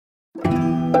Hello,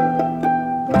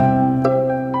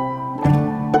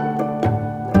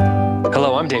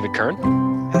 I'm David Kern.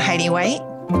 I'm Heidi White.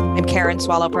 I'm Karen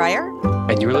Swallow-Prior.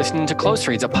 And you're listening to Close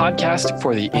Reads, a podcast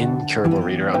for the incurable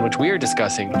reader, on which we are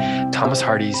discussing Thomas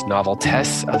Hardy's novel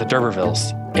Tess of the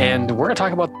D'Urbervilles. And we're going to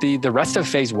talk about the rest of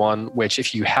phase one, which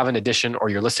if you have an edition or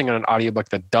you're listening on an audiobook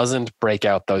that doesn't break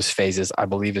out those phases, I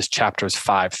believe is chapters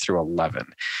 5 through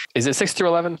 11. Is it 6 through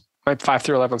 11? 5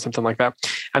 through 11, something like that.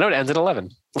 I know it ends at 11.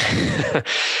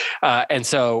 And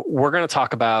so we're going to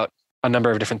talk about a number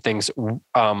of different things.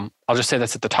 I'll just say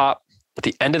this at the top. At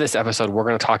the end of this episode, we're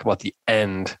going to talk about the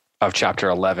end of chapter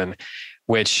 11,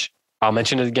 which I'll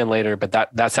mention it again later, but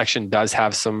that section does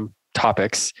have some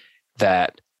topics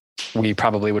that we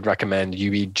probably would recommend you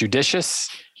be judicious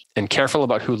and careful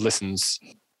about who listens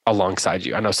alongside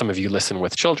you. I know some of you listen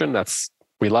with children.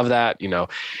 We love that.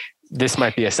 This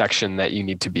might be a section that you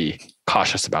need to be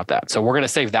cautious about that. So we're going to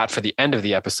save that for the end of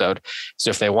the episode. So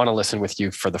if they want to listen with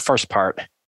you for the first part,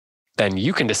 then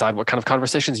you can decide what kind of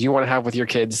conversations you want to have with your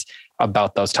kids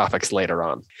about those topics later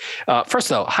on. First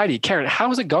though, Heidi, Karen,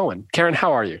 how's it going? Karen,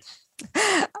 how are you?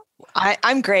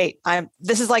 I'm great.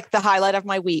 This is like the highlight of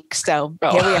my week. So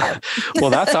here we are.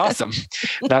 Well, that's awesome.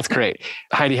 That's great.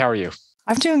 Heidi, how are you?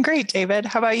 I'm doing great, David.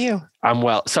 How about you? I'm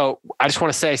well. So I just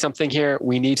want to say something here.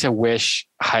 We need to wish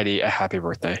Heidi a happy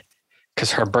birthday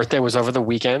because her birthday was over the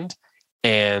weekend.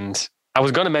 And I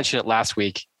was going to mention it last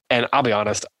week. And I'll be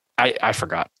honest, I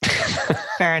forgot.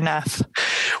 Fair enough.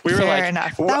 Fair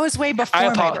enough. That was way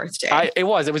before my birthday. It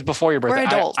was before your birthday. We're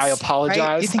adults. I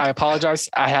apologize. Right? I apologize.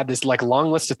 I had this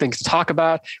long list of things to talk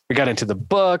about. We got into the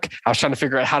book. I was trying to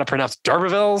figure out how to pronounce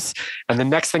D'Urbervilles. And the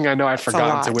next thing I know, I'd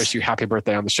forgotten to wish you happy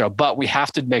birthday on the show. But we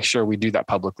have to make sure we do that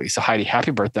publicly. So Heidi,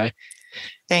 happy birthday.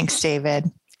 Thanks,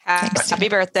 David. Happy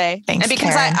birthday. Thanks, and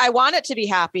because Karen. I want it to be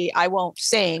happy, I won't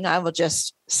sing. I will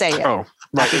just say it. Oh,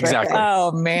 right. Exactly.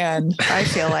 Oh, man. I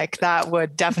feel like that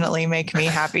would definitely make me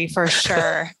happy for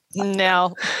sure.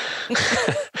 No.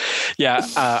 Yeah.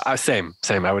 Same.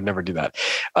 I would never do that.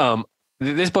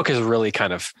 This book is really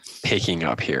kind of picking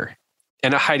up here.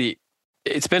 And Heidi,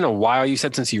 it's been a while, you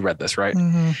said, since you read this, right?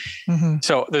 Mm-hmm. Mm-hmm.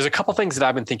 So there's a couple things that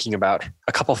I've been thinking about,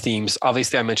 a couple themes.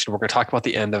 Obviously, I mentioned we're going to talk about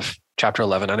the end of chapter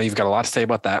 11. I know you've got a lot to say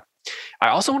about that. I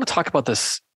also want to talk about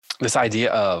this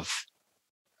idea of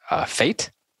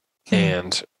fate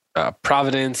and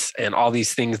providence and all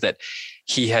these things that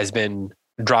he has been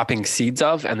dropping seeds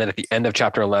of. And then at the end of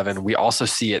chapter 11, we also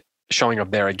see it showing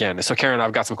up there again. So Karen,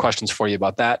 I've got some questions for you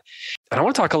about that. And I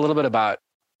want to talk a little bit about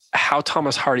how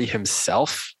Thomas Hardy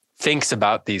himself thinks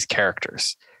about these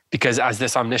characters. Because as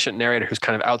this omniscient narrator who's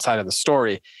kind of outside of the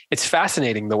story, it's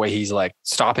fascinating the way he's like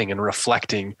stopping and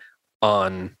reflecting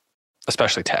on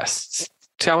especially Tess.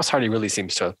 Thomas Hardy really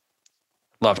seems to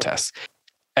love Tess.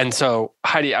 And so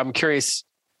Heidi, I'm curious,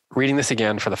 reading this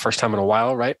again for the first time in a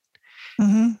while, right?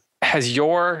 Mm-hmm. Has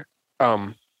your,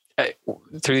 through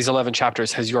these 11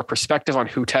 chapters, has your perspective on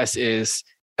who Tess is,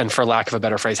 and for lack of a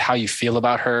better phrase, how you feel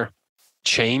about her,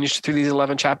 changed through these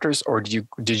 11 chapters? Or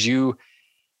did you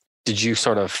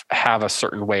sort of have a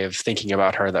certain way of thinking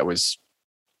about her that was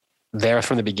there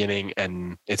from the beginning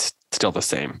and it's still the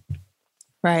same?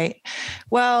 Right.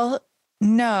 Well,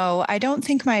 no, I don't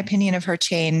think my opinion of her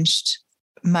changed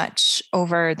much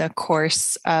over the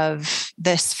course of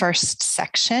this first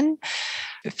section,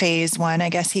 phase one, I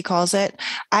guess he calls it.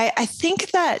 I think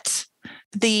that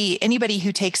anybody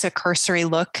who takes a cursory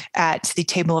look at the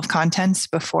table of contents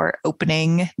before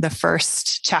opening the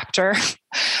first chapter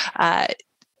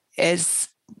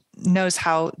knows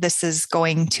how this is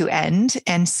going to end.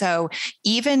 And so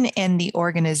even in the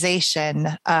organization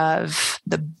of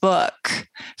the book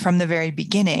from the very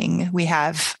beginning, we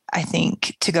have, I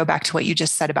think, to go back to what you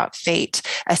just said about fate,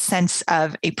 a sense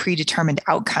of a predetermined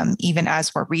outcome, even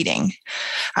as we're reading.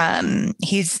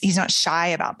 He's not shy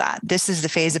about that. This is the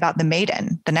phase about the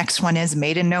maiden. The next one is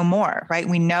Maiden No More, right?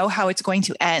 We know how it's going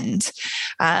to end.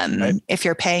 Right. If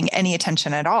you're paying any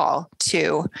attention at all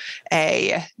to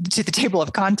the table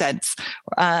of contents.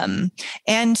 And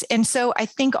so I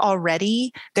think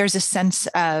already there's a sense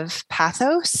of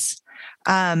pathos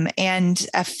and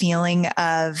a feeling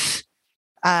of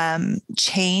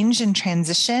change and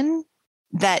transition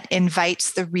that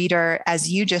invites the reader, as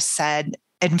you just said,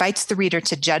 invites the reader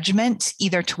to judgment,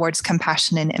 either towards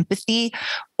compassion and empathy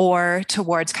or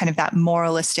towards kind of that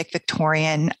moralistic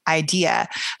Victorian idea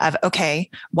of, okay,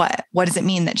 what does it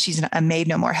mean that she's a maid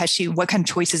no more? What kind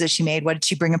of choices has she made? What did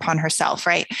she bring upon herself?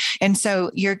 Right. And so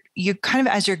you kind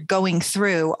of, as you're going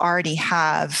through, already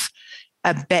have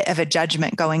a bit of a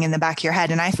judgment going in the back of your head.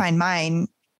 And I find mine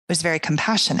was very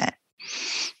compassionate.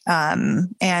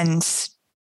 And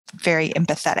very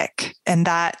empathetic. And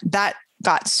that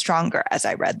got stronger as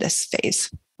I read this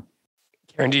phase.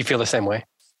 Karen, do you feel the same way?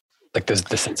 Like there's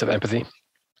the sense of empathy?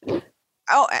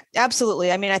 Oh,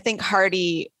 absolutely. I mean, I think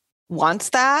Hardy wants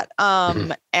that.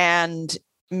 And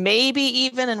maybe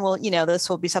even, and we'll, this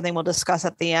will be something we'll discuss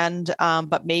at the end,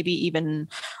 but maybe even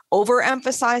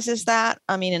overemphasizes that.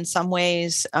 I mean, in some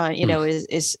ways,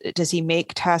 does he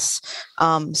make Tess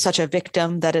such a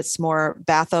victim that it's more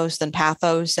bathos than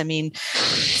pathos? I mean,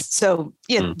 so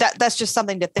that's just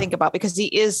something to think about, because he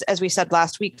is, as we said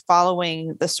last week,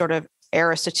 following the sort of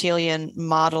Aristotelian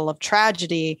model of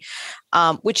tragedy,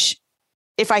 which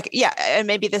and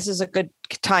maybe this is a good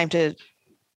time to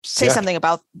say something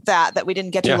about that we didn't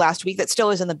get to last week, that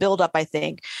still is in the buildup, I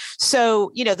think.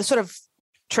 So, the sort of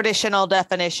traditional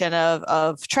definition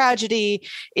of tragedy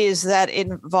is that it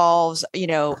involves,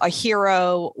 a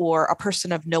hero or a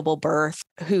person of noble birth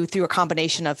who, through a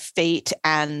combination of fate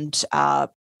and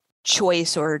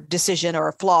choice or decision or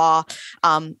a flaw,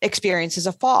 experiences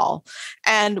a fall.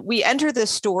 And we enter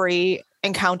this story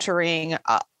encountering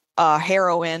a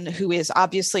heroine who is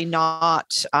obviously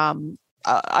not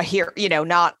a hero,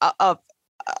 not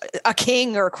a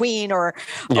king or queen or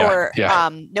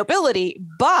nobility,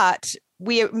 but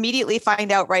we immediately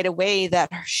find out right away that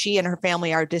she and her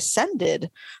family are descended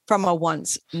from a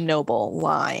once noble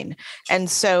line. And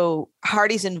so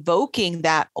Hardy's invoking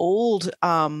that old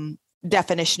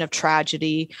definition of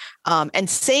tragedy, and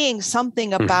saying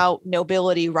something about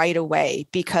nobility right away,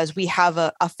 because we have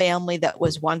a family that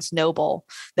was once noble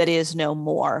that is no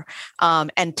more.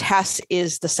 And Tess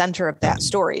is the center of that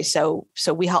story. So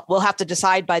we'll have to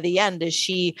decide by the end, is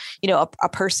she, a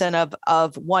person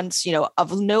of once,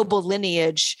 of noble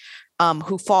lineage,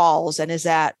 who falls, and is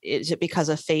it because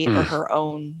of fate or her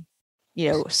own,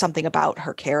 something about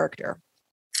her character?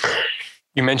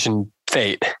 You mentioned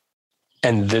fate.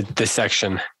 And this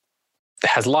section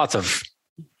has lots of,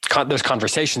 there's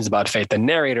conversations about fate. The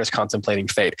narrator is contemplating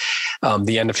fate.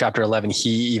 The end of chapter 11, he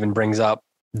even brings up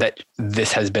that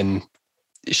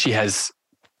she has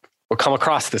come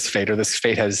across this fate, or this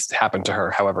fate has happened to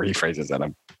her, however he phrases it. I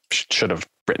should have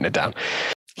written it down.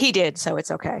 He did, so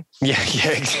it's okay. Yeah,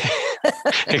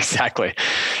 exactly.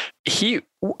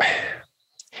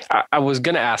 I was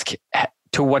going to ask,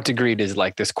 to what degree does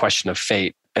like this question of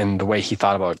fate and the way he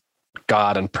thought about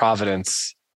God and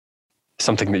providence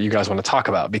something that you guys want to talk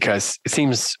about? Because it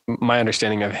seems my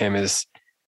understanding of him is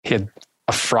he had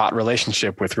a fraught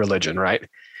relationship with religion, right?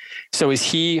 So is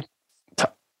he,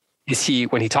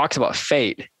 when he talks about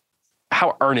fate,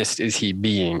 how earnest is he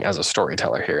being as a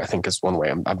storyteller here? I think is one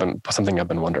way I've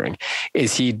been wondering.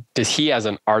 Does he as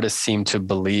an artist seem to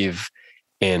believe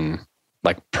in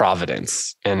like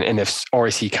providence, and or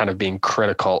is he kind of being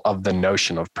critical of the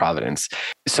notion of providence?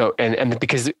 So, and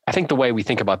because I think the way we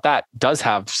think about that does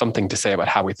have something to say about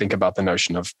how we think about the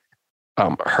notion of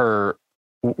her,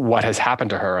 what has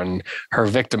happened to her and her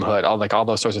victimhood, all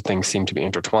those sorts of things seem to be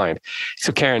intertwined.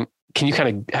 So Karen, can you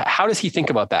how does he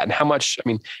think about that? And how much, I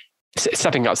mean,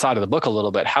 stepping outside of the book a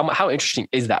little bit, how interesting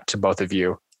is that to both of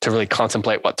you, to really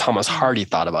contemplate what Thomas Hardy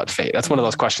thought about fate? That's one of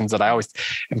those questions that I always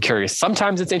am curious.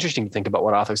 Sometimes it's interesting to think about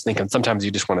what authors think, and sometimes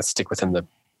you just want to stick within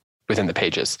the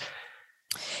pages.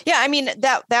 Yeah, I mean,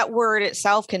 that word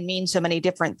itself can mean so many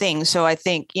different things. So I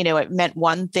think, it meant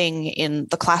one thing in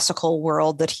the classical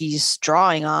world that he's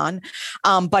drawing on,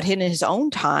 but in his own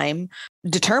time,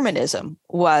 determinism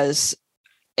was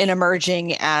an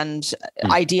emerging and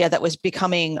idea that was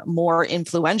becoming more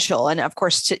influential. And of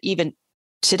course, even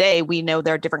today, we know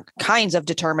there are different kinds of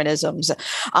determinisms.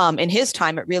 In his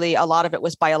time, a lot of it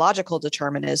was biological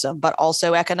determinism, but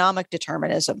also economic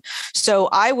determinism. So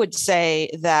I would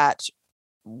say that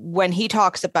when he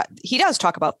does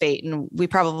talk about fate, and we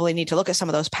probably need to look at some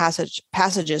of those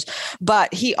passages,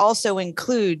 but he also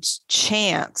includes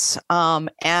chance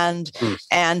and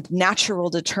natural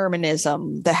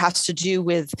determinism that has to do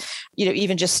with,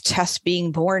 even just Tess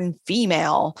being born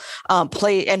female,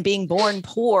 and being born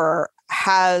poor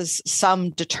has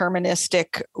some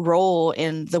deterministic role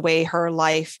in the way her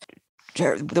life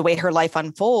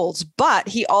unfolds. But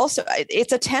he also,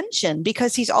 it's a tension,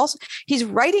 because he's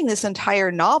writing this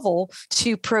entire novel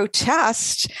to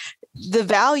protest the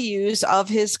values of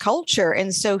his culture.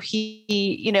 And so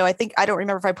he, I don't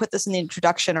remember if I put this in the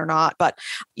introduction or not, but,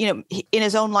 in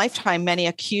his own lifetime, many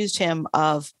accused him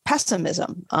of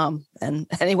pessimism. And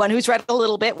anyone who's read a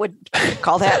little bit would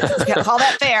call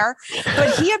that fair,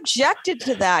 but he objected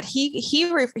to that.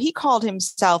 He called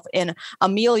himself an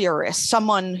ameliorist,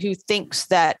 someone who thinks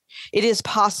that it is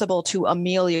possible to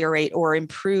ameliorate or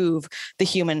improve the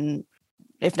human,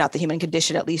 if not the human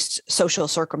condition, at least social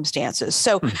circumstances.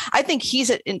 So I think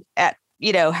he's at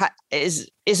is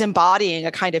embodying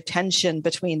a kind of tension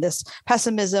between this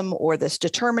pessimism or this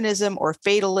determinism or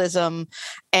fatalism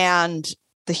and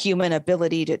the human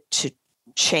ability to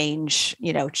change,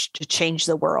 to change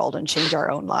the world and change our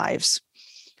own lives.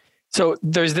 So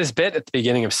there's this bit at the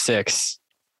beginning of 6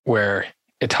 where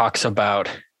it talks about,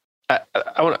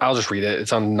 I'll just read it.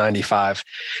 It's on 95.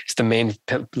 It's the main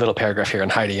little paragraph here on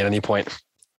Heidi. At any point,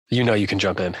 you can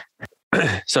jump in.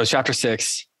 So chapter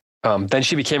 6, then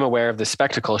she became aware of the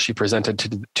spectacle she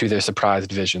presented to their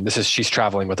surprised vision. She's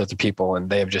traveling with other people, and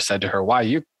they have just said to her, "Why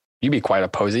you be quite a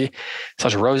posy,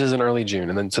 such roses in early June."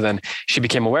 And then she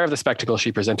became aware of the spectacle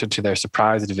she presented to their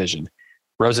surprised vision.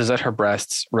 Roses at her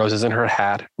breasts, roses in her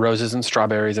hat, roses and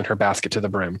strawberries in her basket to the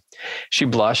brim. She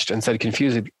blushed and said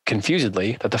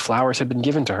confusedly that the flowers had been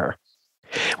given to her.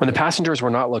 When the passengers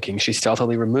were not looking, she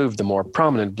stealthily removed the more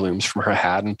prominent blooms from her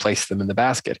hat and placed them in the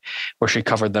basket, where she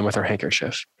covered them with her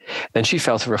handkerchief. Then she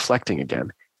fell to reflecting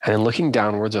again, and in looking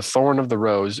downwards, a thorn of the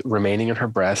rose remaining in her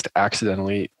breast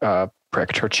accidentally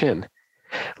pricked her chin.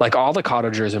 Like all the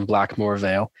cottagers in Blackmore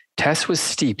Vale, Tess was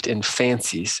steeped in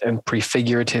fancies and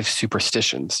prefigurative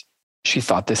superstitions. She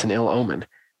thought this an ill omen,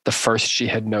 the first she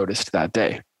had noticed that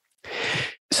day.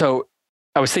 So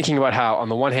I was thinking about how, on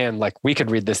the one hand, like we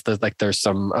could read this, like there's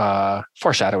some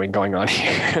foreshadowing going on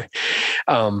here.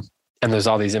 And there's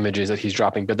all these images that he's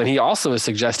dropping. But then he also is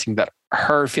suggesting that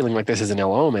her feeling like this is an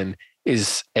ill omen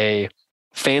is a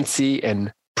fancy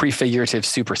and prefigurative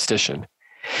superstition.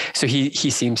 So he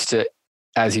seems to,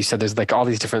 as you said, there's like all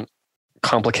these different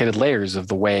complicated layers of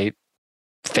the way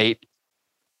fate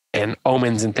and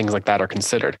omens and things like that are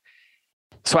considered.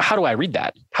 So how do I read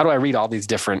that? How do I read all these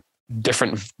different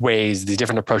ways, these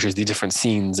different approaches, these different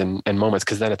scenes and moments?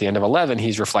 Because then at the end of 11,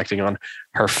 he's reflecting on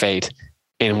her fate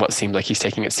in what seems like he's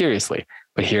taking it seriously.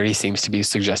 But here he seems to be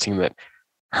suggesting that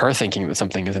her thinking that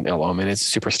something is an ill omen is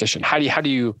superstition. How do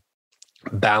you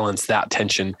balance that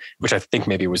tension, which I think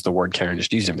maybe was the word Karen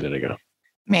just used a minute ago?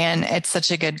 Man, it's such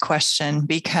a good question,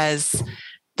 because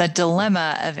the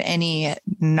dilemma of any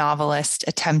novelist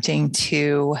attempting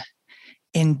to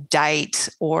indict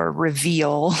or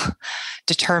reveal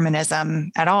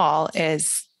determinism at all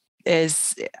is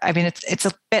I mean, it's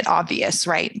a bit obvious,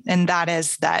 right? And that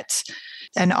is that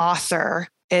an author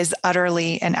is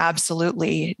utterly and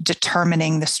absolutely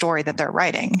determining the story that they're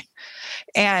writing.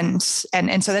 And so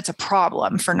that's a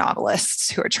problem for novelists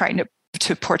who are trying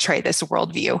to portray this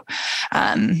worldview.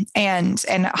 And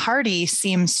Hardy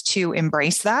seems to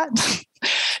embrace that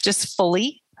just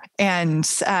fully and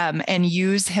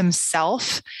use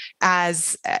himself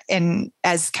as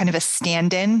kind of a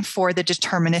stand-in for the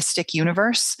deterministic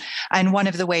universe. And one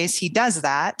of the ways he does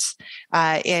that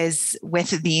is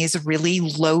with these really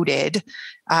loaded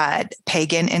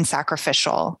pagan and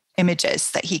sacrificial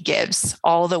images that he gives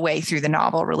all the way through the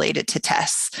novel related to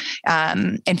Tess.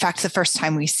 In fact, the first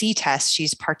time we see Tess,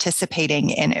 she's participating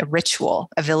in a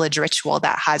village ritual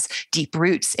that has deep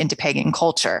roots into pagan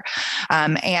culture.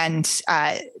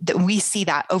 We see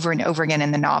that over and over again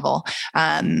in the novel.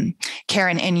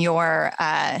 Karen, in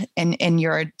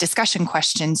your discussion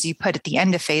questions, you put at the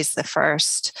end of phase the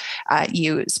first,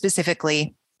 you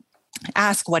specifically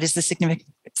ask what is the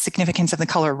significance of the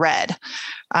color red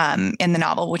in the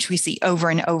novel, which we see over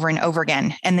and over and over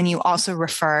again. And then you also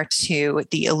refer to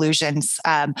the illusions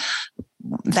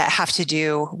that have to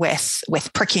do with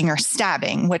pricking or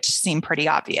stabbing, which seem pretty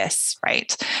obvious,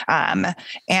 right? And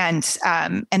then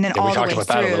all the way through.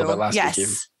 That a little bit last week.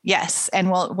 Yes.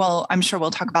 And I'm sure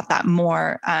we'll talk about that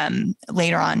more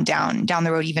later on down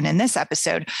the road, even in this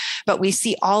episode. But we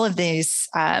see all of these,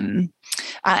 and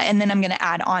then I'm going to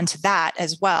add on to that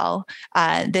as well,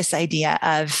 this idea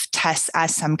of Tess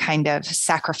as some kind of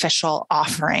sacrificial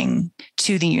offering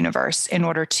to the universe in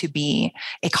order to be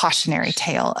a cautionary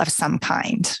tale of some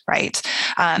kind, right?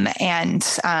 And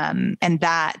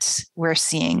that we're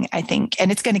seeing, I think,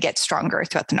 and it's going to get stronger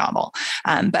throughout the novel,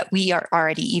 but we are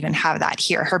already even have that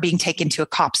here. Her being taken to a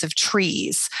copse of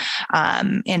trees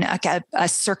in a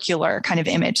circular kind of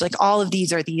image. Like all of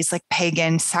these are these like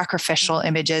pagan sacrificial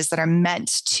images that are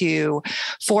meant to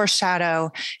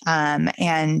foreshadow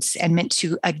and meant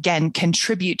to, again,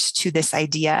 contribute to this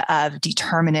idea of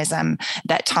determinism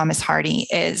that Thomas Hardy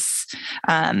is,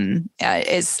 I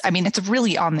mean, it's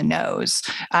really on the nose,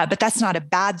 but that's not a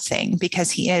bad thing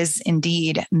because he is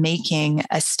indeed making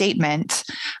a statement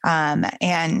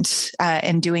and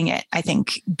doing it, I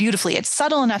think, beautifully. It's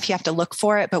subtle enough you have to look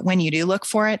for it, but when you do look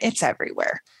for it, it's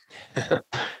everywhere.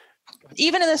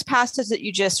 Even in this passage that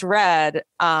you just read,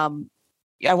 I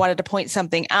wanted to point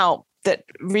something out that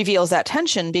reveals that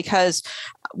tension, because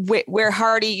where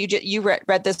Hardy, you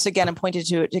read this again and pointed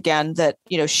to it again, that,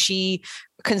 she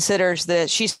considers that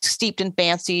she's steeped in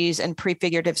fancies and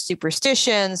prefigurative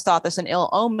superstitions, thought this an ill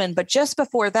omen. But just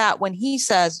before that, when he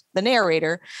says, the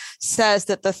narrator says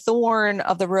that the thorn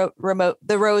of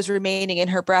the rose remaining in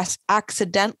her breast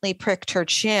accidentally pricked her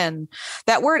chin,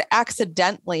 that word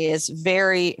accidentally is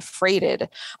very freighted.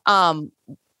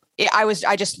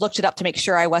 I just looked it up to make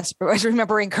sure I was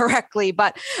remembering correctly,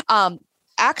 but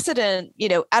accident,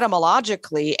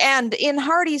 etymologically, and in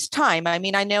Hardy's time, I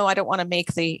mean, I know I don't want to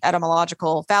make the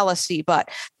etymological fallacy, but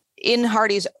in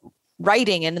Hardy's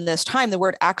writing and in this time, the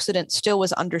word accident still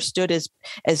was understood as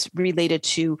related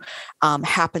to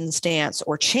happenstance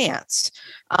or chance.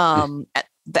 And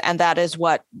that is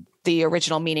what the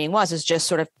original meaning is just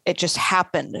sort of, it just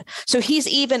happened. So he's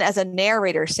even as a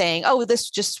narrator saying, oh, this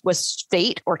just was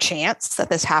fate or chance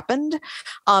that this happened.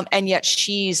 And yet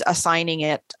she's assigning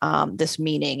it this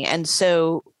meaning. And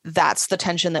so that's the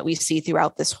tension that we see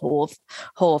throughout this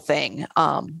whole thing,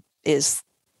 is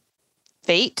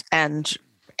fate and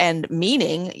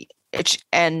meaning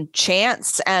and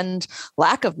chance and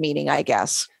lack of meaning, I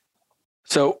guess.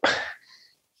 So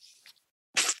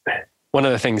one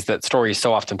of the things that stories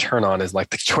so often turn on is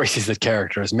like the choices that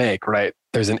characters make, right?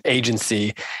 There's an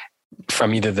agency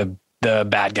from either the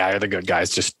bad guy or the good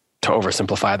guys, just to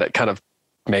oversimplify, that kind of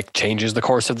changes the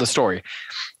course of the story.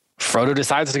 Frodo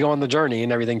decides to go on the journey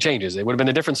and everything changes. It would have been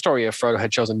a different story if Frodo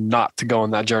had chosen not to go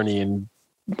on that journey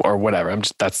or whatever.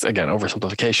 That's again,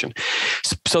 oversimplification.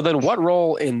 So then what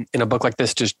role in a book like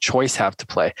this does choice have to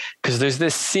play? Because there's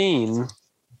this scene,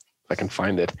 if I can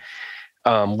find it,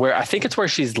 where I think it's where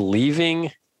she's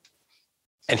leaving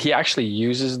and he actually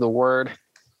uses the word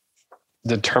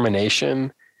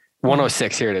determination.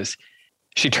 106, here it is.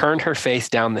 She turned her face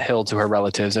down the hill to her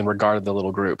relatives and regarded the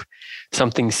little group.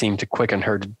 Something seemed to quicken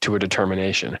her to a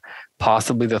determination,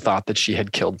 possibly the thought that she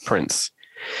had killed Prince.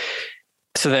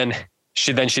 So then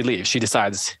she leaves. She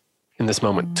decides in this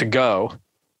moment to go,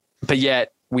 but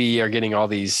yet we are getting all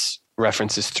these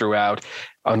references throughout.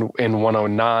 In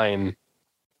 109,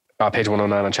 page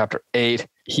 109 on chapter 8,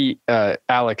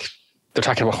 Alec, they're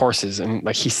talking about horses, and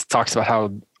like he talks about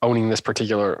how owning this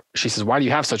particular, she says, why do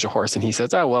you have such a horse? And he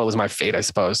says, oh, well, it was my fate, I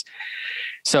suppose.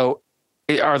 So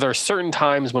are there certain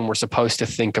times when we're supposed to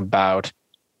think about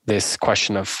this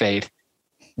question of fate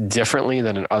differently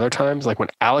than in other times? Like when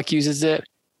Alec uses it,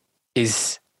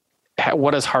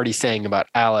 what is Hardy saying about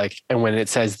Alec? And when it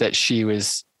says that she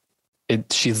makes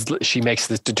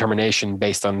this determination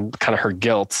based on kind of her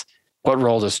guilt, what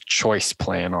role does choice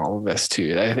play in all of this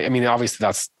too? I mean, obviously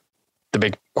that's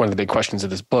one of the big questions of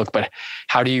this book, but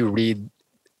how do you read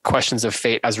questions of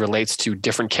fate as relates to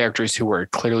different characters who we're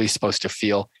clearly supposed to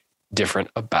feel different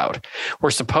about?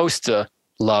 We're supposed to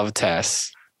love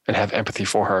Tess and have empathy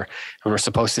for her, and we're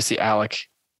supposed to see Alec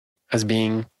as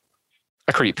being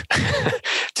a creep,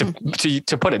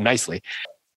 to put it nicely.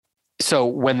 So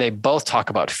when they both talk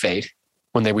about fate,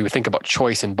 we would think about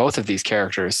choice in both of these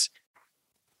characters,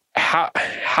 how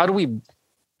do we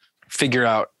figure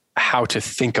out how to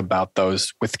think about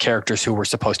those with characters who we're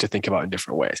supposed to think about in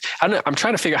different ways? I'm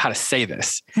trying to figure out how to say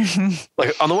this.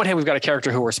 Like on the one hand, we've got a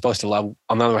character who we're supposed to love.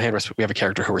 On the other hand, we have a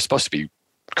character who we're supposed to be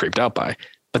creeped out by.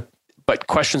 But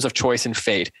questions of choice and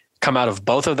fate come out of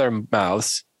both of their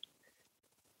mouths.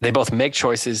 They both make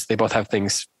choices. They both have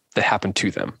things that happen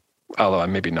to them. Although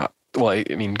maybe not. Well, I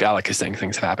mean, Alec is saying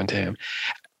things have happened to him.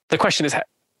 The question is,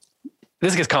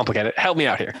 this gets complicated. Help me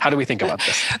out here. How do we think about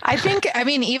this? I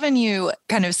mean, even you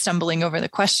kind of stumbling over the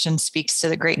question speaks to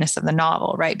the greatness of the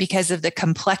novel, right? Because of the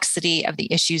complexity of the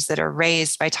issues that are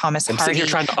raised by Thomas Hardy. You're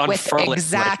trying to unfurl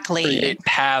exactly 38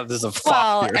 paths of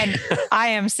thought. Well, and I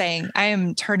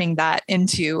am turning that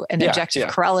into an adjective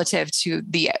correlative to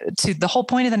the whole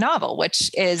point of the novel,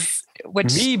 which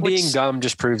being dumb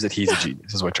just proves that he's a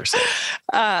genius, is what you're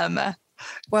saying.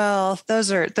 Well,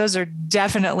 those are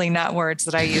definitely not words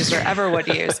that I use or ever would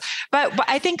use. But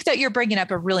I think that you're bringing up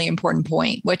a really important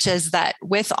point, which is that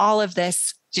with all of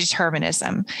this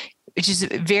determinism, which is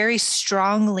very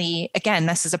strongly, again,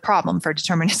 this is a problem for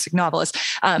deterministic novelists.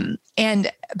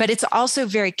 But it's also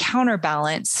very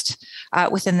counterbalanced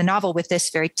within the novel with this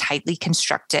very tightly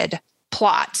constructed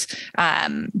plot,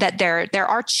 that there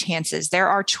are chances, there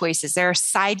are choices, there are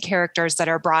side characters that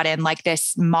are brought in, like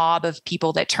this mob of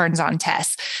people that turns on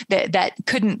Tess that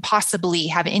couldn't possibly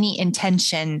have any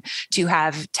intention to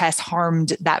have Tess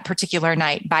harmed that particular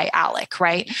night by Alec,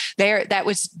 right? That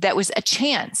was a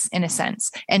chance in a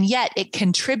sense, and yet it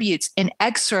contributes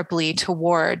inexorably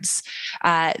towards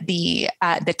the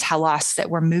telos that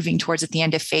we're moving towards at the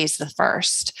end of phase the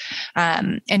first.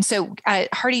 And so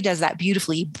Hardy does that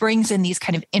beautifully. He brings in these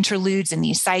kind of interludes and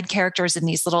these side characters and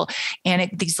these little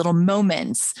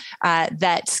moments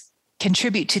that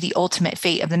contribute to the ultimate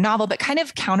fate of the novel, but kind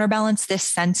of counterbalance this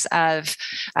sense of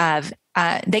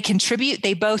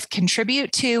they both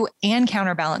contribute to and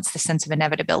counterbalance the sense of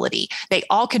inevitability. They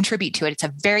all contribute to it. It's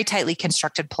a very tightly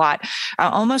constructed plot,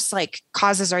 almost like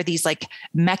causes are these like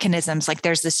mechanisms, like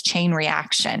there's this chain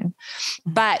reaction,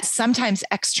 but sometimes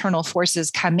external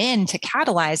forces come in to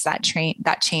catalyze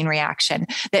that chain reaction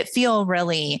that feel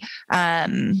really,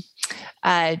 that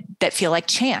feel like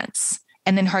chance.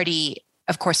 And then Hardy,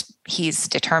 of course, he's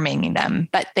determining them,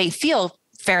 but they feel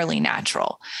fairly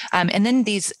natural. And then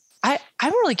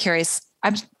I'm really curious.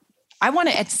 I want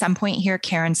to at some point hear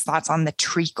Karen's thoughts on the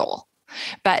treacle,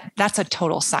 but that's a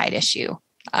total side issue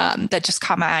that just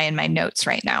caught my eye in my notes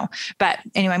right now. But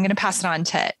anyway, I'm going to pass it on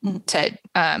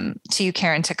to you,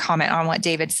 Karen, to comment on what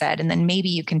David said, and then maybe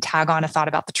you can tag on a thought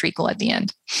about the treacle at the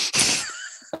end.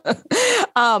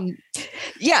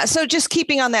 Yeah. So just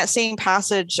keeping on that same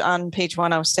passage on page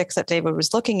 106 that David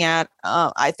was looking at,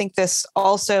 I think this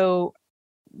also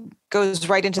goes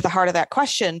right into the heart of that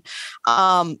question,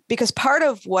 because part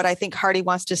of what I think Hardy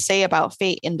wants to say about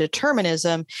fate and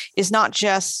determinism is not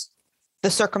just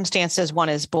the circumstances one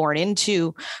is born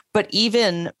into, but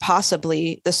even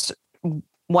possibly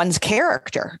one's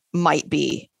character might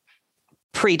be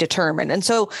predetermined. And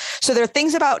so there are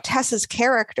things about Tess's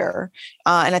character,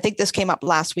 and I think this came up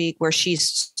last week, where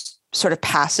she's sort of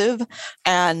passive,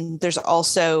 and there's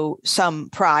also some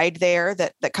pride there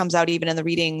that comes out even in the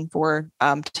reading for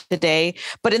today.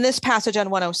 But in this passage on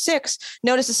 106,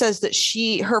 notice it says that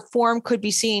her form could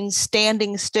be seen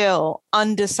standing still,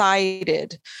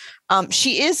 undecided.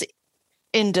 She is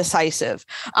indecisive.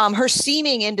 Her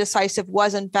seeming indecisive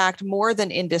was in fact more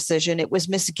than indecision. It was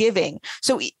misgiving.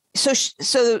 So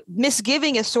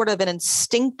misgiving is sort of an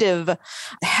instinctive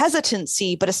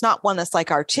hesitancy, but it's not one that's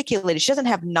like articulated. She doesn't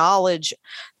have knowledge,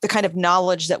 the kind of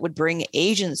knowledge that would bring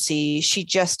agency. She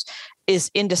just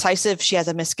is indecisive. She has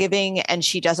a misgiving and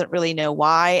she doesn't really know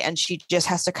why. And she just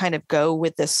has to kind of go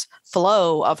with this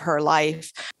flow of her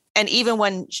life. And even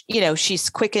when, she's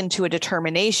quickened to a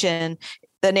determination,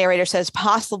 the narrator says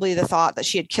possibly the thought that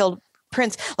she had killed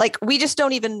Prince. Like, we just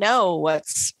don't even know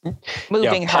what's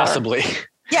moving her. Possibly.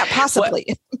 Yeah, possibly.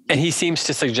 Well, and he seems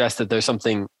to suggest that there's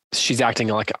something, she's acting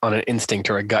like on an instinct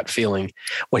or a gut feeling,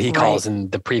 what he calls in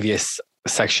the previous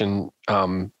section,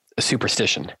 a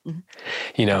superstition.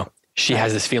 Mm-hmm. She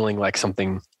has this feeling like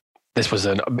this was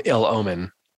an ill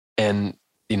omen. And,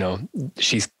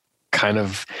 she's kind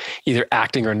of either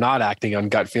acting or not acting on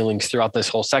gut feelings throughout this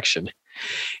whole section.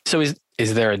 So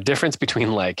is there a difference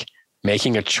between like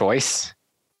making a choice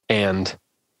and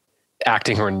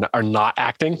acting or not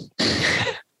acting?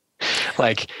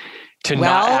 Like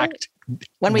not act.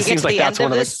 When we get to the end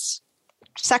of this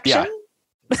section,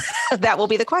 that will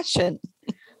be the question.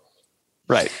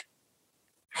 Right.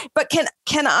 But can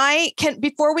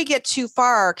before we get too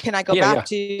far, can I go back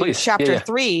to chapter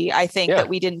 3? I think that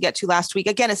we didn't get to last week.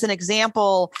 Again, it's an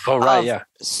example of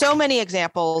so many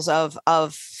examples of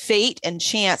fate and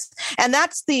chance. And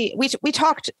that's we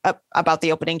talked about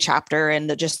the opening chapter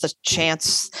and just the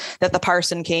chance that the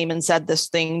parson came and said this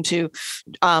thing to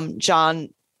John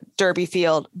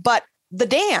Durbeyfield. But the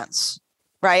dance,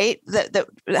 right? That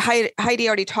Heidi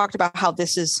already talked about how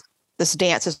this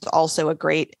dance is also a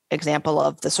great example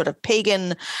of the sort of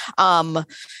pagan,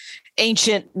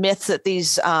 ancient myths that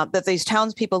these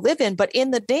townspeople live in. But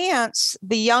in the dance,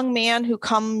 the young man who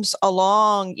comes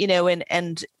along,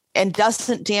 and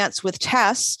doesn't dance with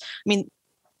Tess. I mean,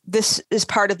 this is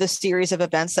part of the series of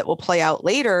events that will play out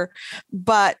later.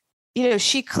 But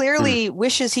she clearly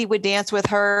wishes he would dance with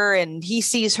her, and he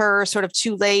sees her sort of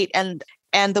too late. And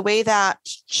the way that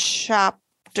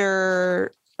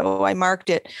chapter, I marked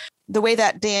it. The way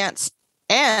that dance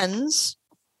ends,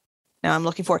 now I'm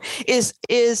looking for, is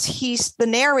the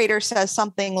narrator says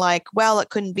something like, well, it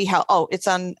couldn't be how, it's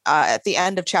on at the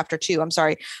end of chapter 2, I'm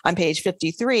sorry, on page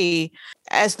 53,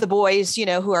 as the boys,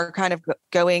 who are kind of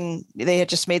going, they had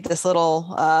just made this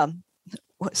little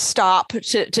stop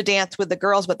to dance with the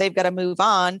girls, but they've got to move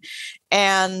on.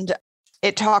 And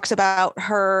it talks about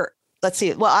her, let's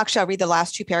see. Well, actually, I'll read the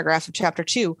last 2 paragraphs of chapter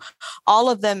 2. All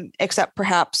of them, except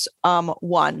perhaps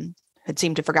one, had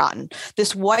seemed to have forgotten.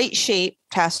 This white shape,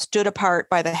 Tess, stood apart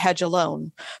by the hedge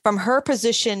alone. From her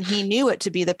position, he knew it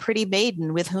to be the pretty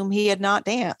maiden with whom he had not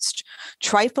danced.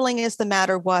 Trifling as the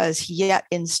matter was, he yet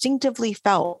instinctively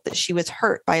felt that she was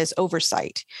hurt by his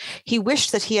oversight. He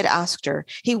wished that he had asked her.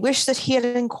 He wished that he had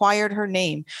inquired her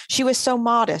name. She was so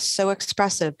modest, so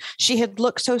expressive. She had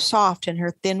looked so soft in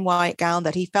her thin white gown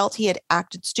that he felt he had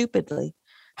acted stupidly.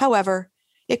 However,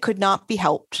 it could not be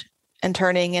helped. and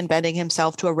turning and bending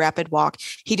himself to a rapid walk,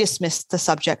 he dismissed the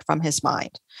subject from his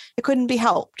mind. It couldn't be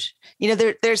helped.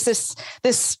 There's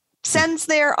this sense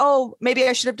there, oh, maybe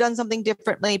I should have done something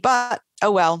differently, but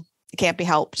oh well, it can't be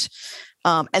helped.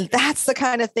 And that's the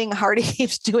kind of thing Hardy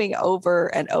keeps doing over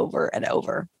and over and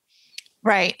over.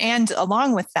 Right. And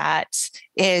along with that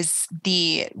is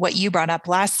what you brought up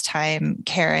last time,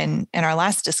 Karen, in our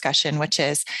last discussion, which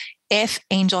is if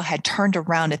Angel had turned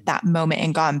around at that moment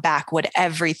and gone back, would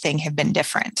everything have been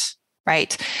different?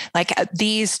 Right. Like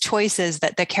these choices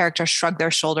that the characters shrug their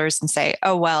shoulders and say,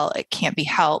 oh, well, it can't be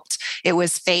helped. It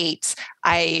was fate.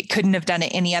 I couldn't have done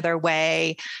it any other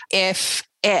way. If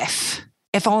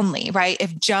only, right?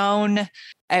 If Joan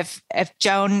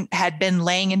had been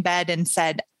laying in bed and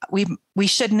said, we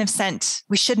shouldn't have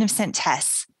sent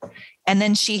Tess. And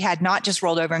then she had not just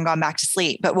rolled over and gone back to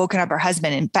sleep, but woken up her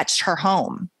husband and fetched her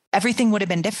home, everything would have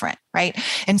been different. Right.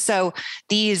 And so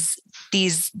there's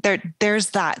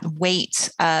that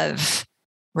weight of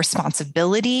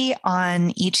responsibility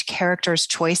on each character's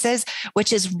choices,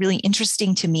 which is really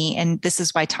interesting to me. And this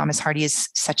is why Thomas Hardy is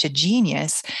such a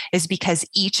genius, is because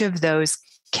each of those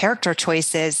character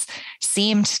choices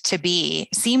seem to be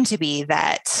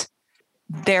that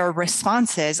their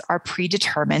responses are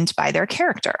predetermined by their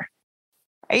character.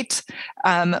 Right?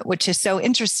 Which is so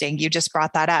interesting. You just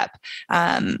brought that up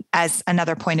as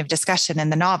another point of discussion in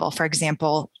the novel. For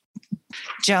example,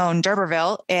 Joan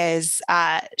d'Urberville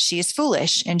she's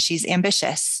foolish and she's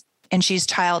ambitious and she's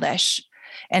childish.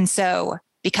 And so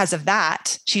because of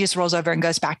that, she just rolls over and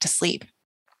goes back to sleep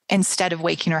instead of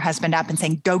waking her husband up and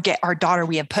saying, go get our daughter.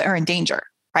 We have put her in danger.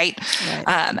 Right.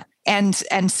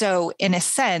 And so in a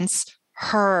sense,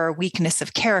 her weakness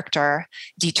of character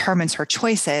determines her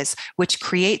choices, which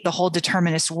create the whole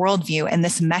determinist worldview and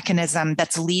this mechanism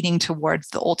that's leading towards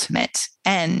the ultimate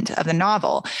end of the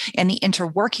novel. And the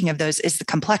interworking of those is the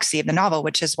complexity of the novel,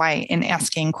 which is why in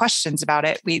asking questions about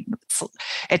it, we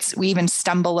even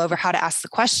stumble over how to ask the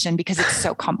question because it's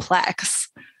so complex.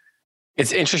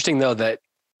 It's interesting though that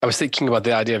I was thinking about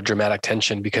the idea of dramatic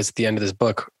tension because at the end of this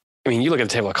book, I mean, you look at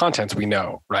the table of contents, we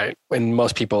know, right? And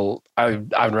most people, I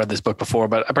haven't read this book before,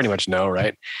 but I pretty much know,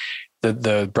 right?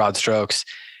 The broad strokes.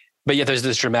 But yet there's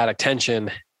this dramatic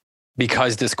tension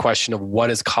because this question of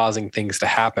what is causing things to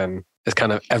happen is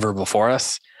kind of ever before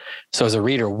us. So as a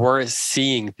reader, we're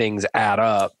seeing things add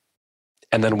up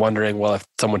and then wondering, well, if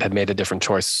someone had made a different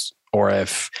choice or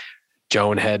if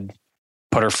Joan had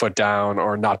put her foot down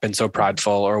or not been so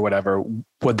prideful or whatever,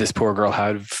 would this poor girl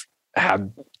have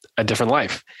had a different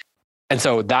life? And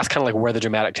so that's kind of like where the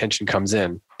dramatic tension comes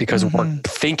in because we're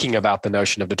thinking about the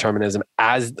notion of determinism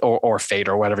as, or fate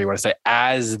or whatever you want to say,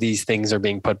 as these things are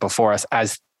being put before us,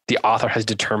 as the author has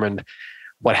determined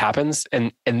what happens.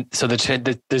 And so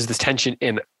there's this tension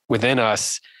within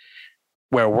us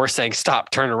where we're saying,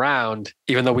 stop, turn around,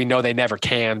 even though we know they never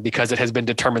can because it has been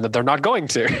determined that they're not going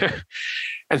to.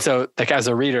 And so like as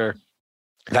a reader,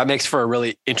 that makes for a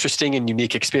really interesting and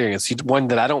unique experience. One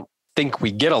that I don't think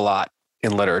we get a lot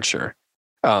in literature.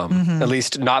 At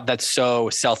least not that's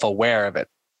so self-aware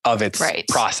of its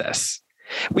process.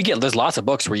 There's lots of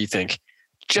books where you think,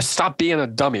 just stop being a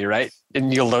dummy, right?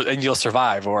 And you'll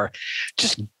survive, or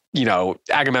just,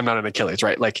 Agamemnon and Achilles,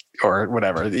 right? Like, or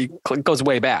whatever. It goes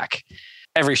way back.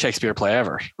 Every Shakespeare play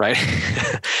ever, right?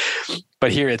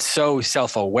 But here it's so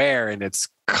self-aware in its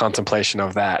contemplation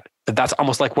of that's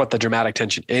almost like what the dramatic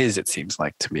tension is, it seems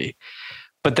like to me.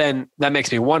 But then that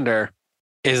makes me wonder,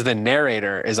 is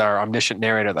our omniscient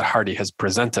narrator that Hardy has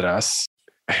presented us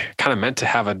kind of meant to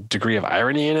have a degree of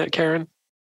irony in it, Karen?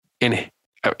 In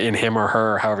him or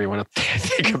her, or however you want to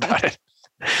think about it.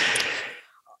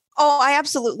 Oh, I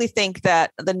absolutely think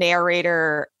that the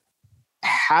narrator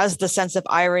has the sense of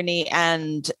irony,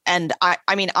 and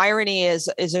I mean, irony is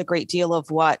a great deal of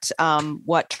what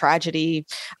tragedy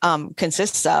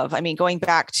consists of. I mean, going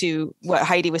back to what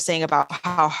Heidi was saying about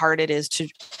how hard it is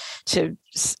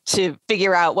to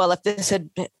figure out, well, if this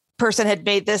person had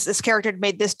made this character had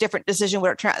made this different decision,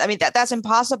 I mean, that's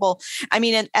impossible. I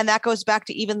mean, and that goes back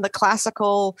to even the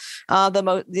classical,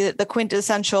 the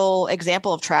quintessential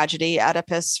example of tragedy,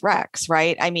 Oedipus Rex,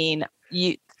 right? I mean,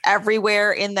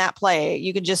 everywhere in that play,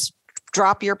 you can just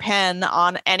drop your pen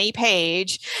on any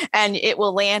page and it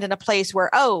will land in a place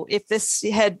where, oh, if this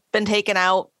had been taken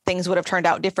out, things would have turned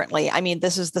out differently. I mean,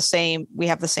 this is the same. We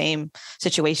have the same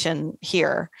situation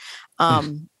here.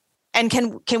 And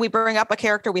can we bring up a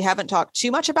character we haven't talked too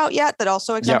much about yet that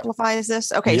also exemplifies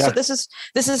this? Okay, so this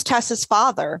is Tess's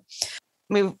father.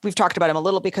 We've talked about him a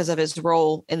little because of his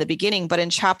role in the beginning, but in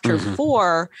chapter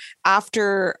 4,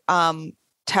 after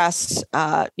Tess,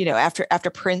 after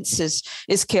Prince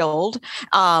is killed,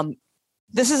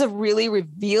 this is a really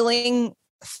revealing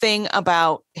thing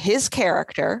about his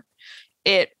character.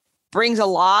 It brings a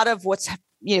lot of what's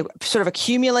sort of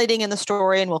accumulating in the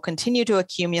story and will continue to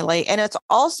accumulate. And it's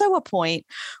also a point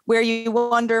where you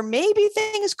wonder, maybe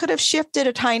things could have shifted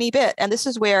a tiny bit. And this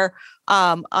is where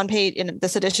in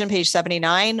this edition, page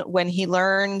 79, when he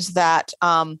learns that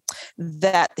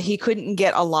that he couldn't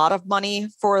get a lot of money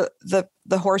for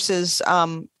the horse's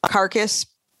carcass,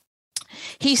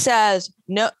 he says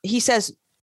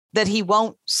that he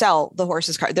won't sell the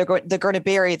horse's car. They're going to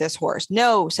bury this horse.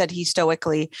 No, said he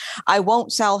stoically, I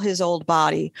won't sell his old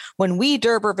body. When we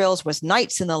D'Urbervilles was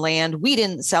knights in the land, we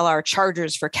didn't sell our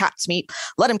chargers for cat's meat.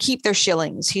 Let him keep their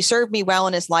shillings. He served me well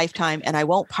in his lifetime, and I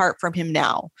won't part from him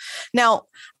now. Now,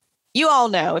 you all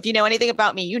know, if you know anything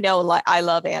about me, I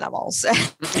love animals,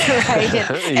 right?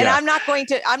 And I'm not going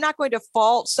to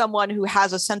fault someone who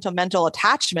has a sentimental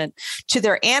attachment to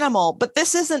their animal, but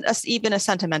this isn't even a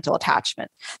sentimental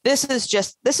attachment. I'll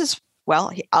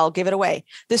give it away.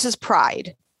 This is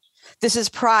pride. This is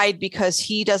pride because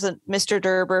Mr.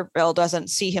 D'Urberville doesn't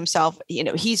see himself,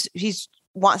 he's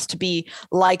wants to be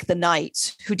like the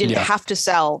knights who didn't have to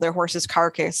sell their horses'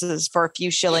 carcasses for a few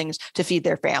shillings to feed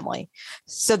their family.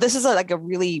 So this is like a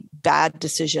really bad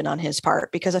decision on his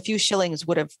part, because a few shillings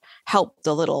would have helped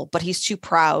a little, but he's too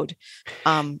proud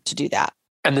to do that.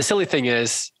 And the silly thing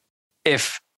is,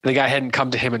 if the guy hadn't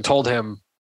come to him and told him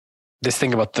this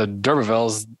thing about the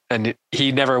D'Urbervilles, and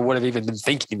he never would have even been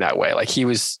thinking that way. Like he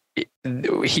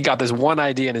got this one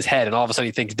idea in his head, and all of a sudden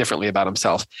he thinks differently about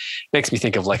himself. Makes me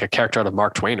think of like a character out of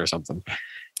Mark Twain or something.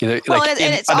 And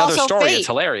it's another story. Fate. It's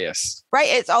hilarious, right?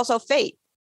 It's also fate,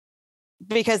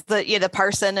 because the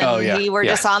parson and he were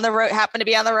just on the road, happened to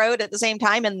be on the road at the same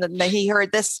time, and he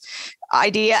heard this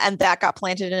idea, and that got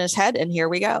planted in his head, and here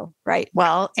we go, right?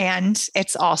 Well, and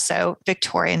it's also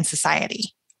Victorian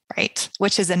society, right?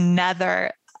 Which is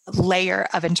another layer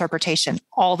of interpretation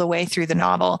all the way through the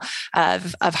novel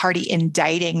of Hardy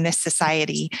indicting this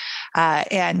society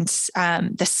and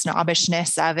the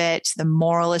snobbishness of it, the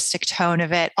moralistic tone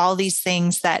of it, all these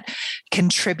things that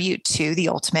contribute to the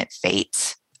ultimate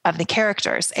fate of the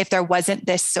characters. If there wasn't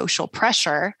this social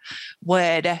pressure,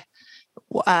 would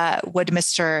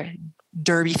Mr.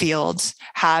 Durbeyfield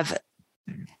have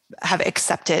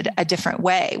accepted a different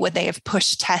way? Would they have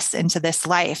pushed Tess into this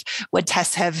life? Would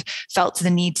Tess have felt the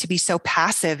need to be so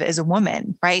passive as a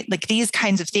woman, right? Like these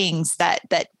kinds of things that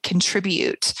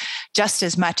contribute just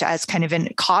as much as kind of in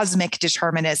cosmic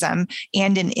determinism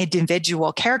and in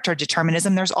individual character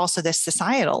determinism. There's also this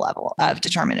societal level of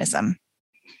determinism.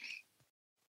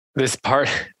 This part,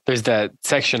 there's that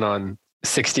section on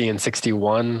 60 and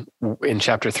 61 in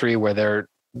chapter 3 where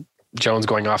Joan's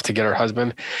going off to get her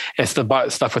husband. It's the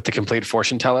stuff with the complete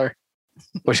fortune teller,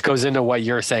 which goes into what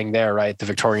you're saying there, right? The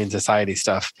Victorian society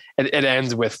stuff. It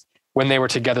ends with when they were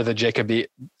together, the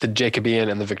Jacobean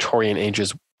and the Victorian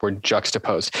ages were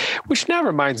juxtaposed, which now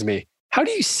reminds me, how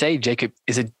do you say Jacob?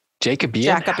 Is it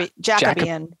Jacobean?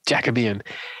 Jacobean.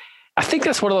 I think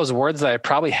that's one of those words that I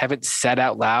probably haven't said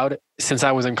out loud since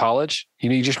I was in college.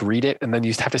 You just read it and then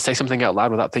you have to say something out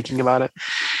loud without thinking about it.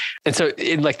 And so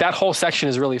that whole section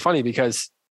is really funny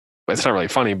because it's not really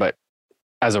funny, but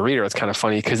as a reader, it's kind of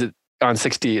funny because on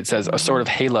 60, it says a sort of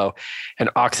halo, an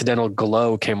occidental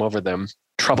glow came over them.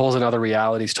 Troubles and other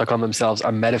realities took on themselves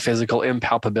a metaphysical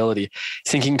impalpability,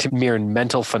 sinking to mere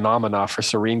mental phenomena for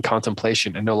serene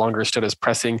contemplation, and no longer stood as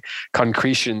pressing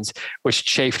concretions which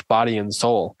chafed body and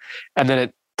soul. And then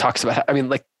it talks about,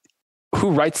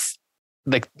 who writes,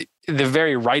 like the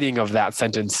very writing of that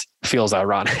sentence feels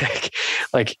ironic.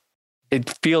 Like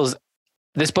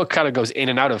this book kind of goes in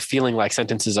and out of feeling like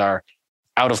sentences are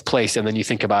out of place. And then you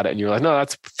think about it and you're like, no,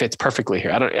 that fits perfectly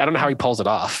here. I don't know how he pulls it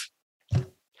off.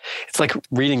 It's like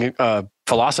reading a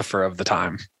philosopher of the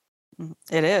time.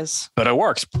 It is. But it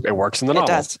works. It works in the novel.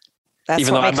 It does.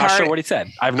 Even though I'm not sure what he said.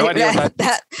 I have no idea.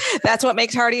 That's what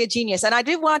makes Hardy a genius. And I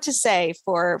do want to say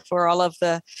for all of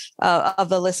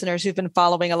the listeners who've been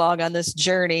following along on this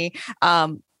journey,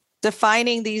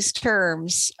 defining these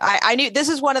terms, I knew this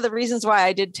is one of the reasons why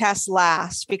I did Tess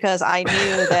last, because I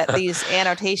knew that these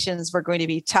annotations were going to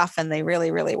be tough, and they really,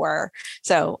 really were.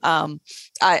 So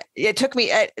it took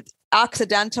me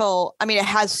Occidental. I mean, it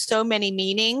has so many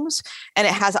meanings, and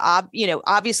it has,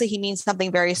 obviously he means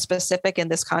something very specific in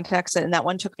this context. And that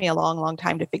one took me a long, long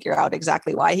time to figure out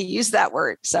exactly why he used that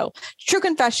word. So true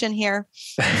confession here.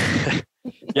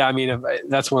 Yeah. I mean,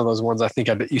 that's one of those ones I think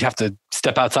you'd have to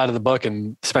step outside of the book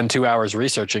and spend 2 hours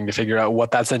researching to figure out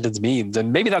what that sentence means.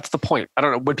 And maybe that's the point. I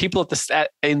don't know. Would people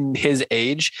in his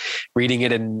age reading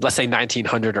it in, let's say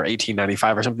 1900 or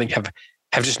 1895 or something, have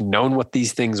have just known what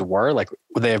these things were? Like,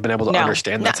 would they have been able to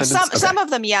understand that sentence? Some of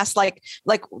them, yes, like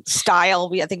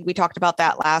style. I think we talked about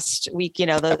that last week.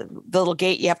 The little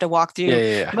gate you have to walk through.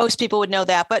 Yeah. Most people would know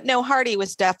that, but no, Hardy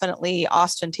was definitely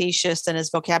ostentatious in his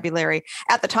vocabulary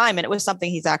at the time, and it was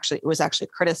something was actually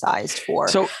criticized for.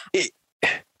 So,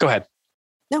 go ahead.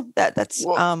 No, that's.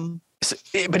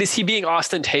 But is he being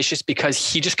ostentatious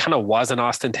because he just kind of was an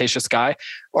ostentatious guy,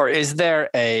 or is there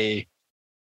a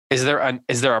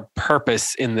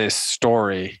purpose in this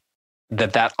story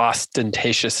that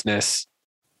ostentatiousness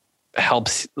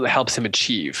helps him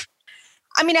achieve?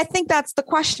 I mean, I think that's the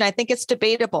question. I think it's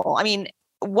debatable. I mean,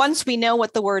 once we know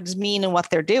what the words mean and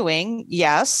what they're doing,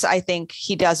 yes, I think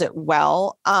he does it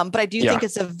well. But I do think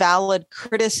it's a valid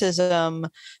criticism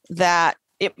that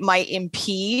it might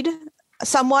impede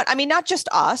somewhat. I mean, not just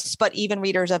us, but even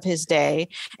readers of his day.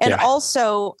 And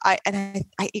also, I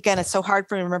again, it's so hard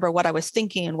for me to remember what I was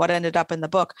thinking and what ended up in the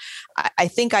book. I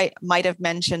think I might have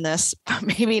mentioned this, but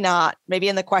maybe not, maybe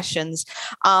in the questions.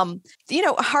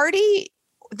 Hardy,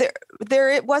 there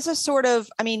it was a sort of,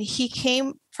 I mean, he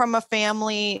came from a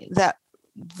family that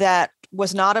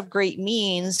was not of great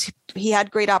means. He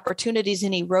had great opportunities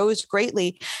and he rose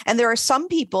greatly. And there are some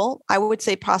people, I would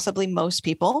say possibly most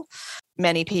people,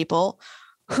 many people,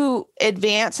 who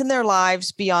advance in their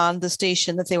lives beyond the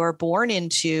station that they were born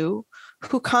into,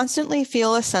 who constantly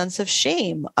feel a sense of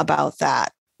shame about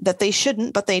that they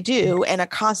shouldn't, but they do, and a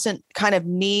constant kind of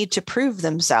need to prove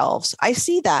themselves. I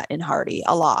see that in Hardy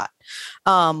a lot,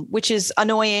 which is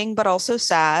annoying, but also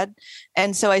sad.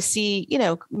 And so I see,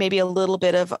 maybe a little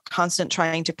bit of constant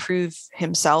trying to prove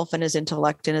himself and his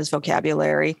intellect and his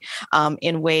vocabulary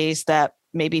in ways that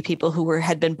maybe people who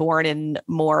had been born in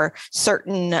more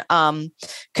certain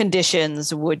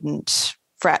conditions wouldn't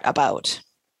fret about.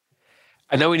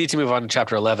 I know we need to move on to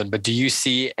chapter 11, but do you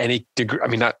see any degree? I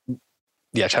mean,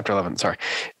 chapter 11. Sorry.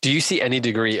 Do you see any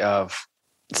degree of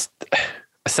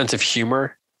a sense of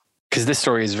humor? Because this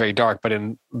story is very dark, but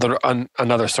in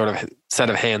another sort of set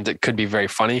of hands, it could be very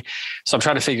funny. So I'm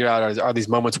trying to figure out, are these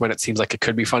moments when it seems like it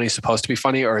could be funny supposed to be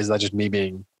funny, or is that just me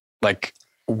being like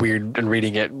weird and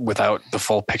reading it without the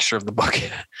full picture of the book?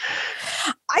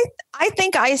 I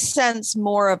think I sense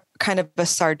more of kind of a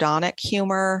sardonic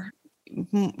humor,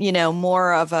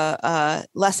 more of a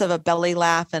less of a belly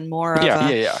laugh and more of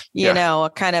a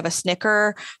kind of a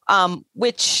snicker,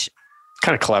 which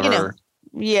kind of clever.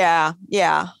 Yeah.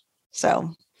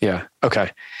 So. Yeah. Okay.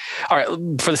 All right.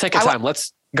 For the sake of time,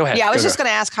 let's go ahead. Yeah. I was just going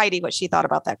to ask Heidi what she thought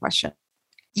about that question.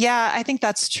 Yeah, I think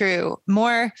that's true.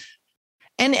 More.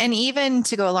 And even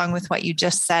to go along with what you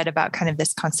just said about kind of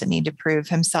this constant need to prove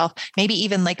himself, maybe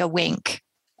even like a wink,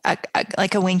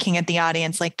 like a winking at the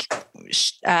audience, like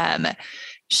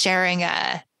sharing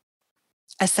a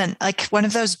sense, like one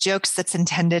of those jokes that's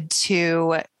intended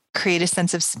to create a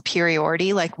sense of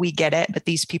superiority, like we get it, but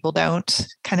these people don't,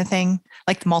 kind of thing.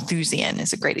 Like the Malthusian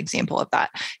is a great example of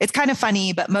that. It's kind of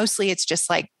funny, but mostly it's just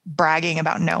like bragging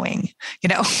about knowing,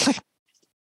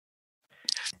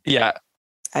 Yeah.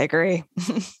 I agree.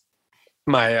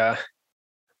 My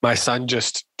son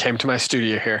just came to my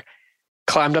studio here,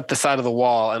 climbed up the side of the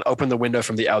wall and opened the window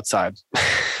from the outside.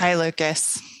 Hi,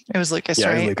 Lucas. It was Lucas,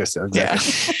 right? Yeah, Lucas.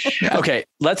 Exactly. Yeah. Okay.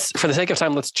 For the sake of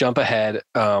time, let's jump ahead.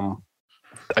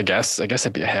 I guess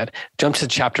it'd be ahead. Jump to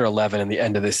chapter 11 and the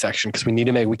end of this section, because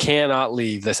we cannot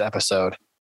leave this episode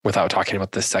without talking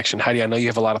about this section. Heidi, I know you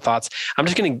have a lot of thoughts. I'm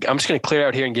just going to clear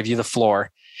out here and give you the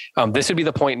floor. This would be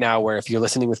the point now where if you're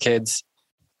listening with kids,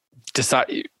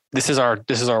 decide this is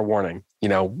our warning.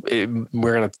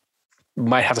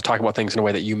 Might have to talk about things in a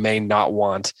way that you may not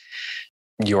want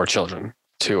your children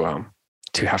to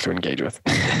have to engage with.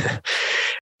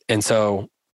 And so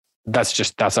that's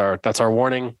our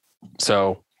warning.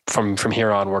 So from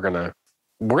here on, we're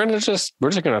just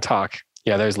gonna talk.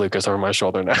 Yeah, there's Lucas over my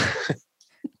shoulder now.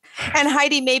 And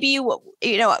Heidi, maybe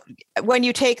when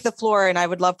you take the floor, and I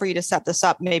would love for you to set this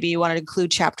up, maybe you want to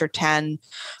include chapter 10,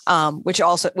 which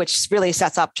really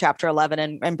sets up chapter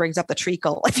 11 and brings up the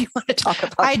treacle. If you want to talk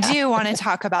about I do want to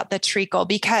talk about the treacle,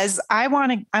 because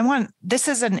this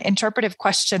is an interpretive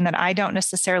question that I don't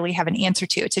necessarily have an answer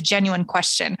to. It's a genuine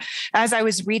question. As I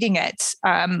was reading it,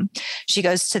 she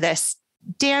goes to this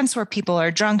dance where people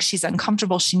are drunk. She's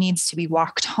uncomfortable. She needs to be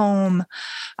walked home.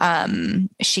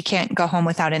 She can't go home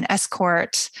without an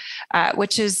escort,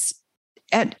 which is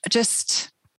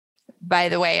just, by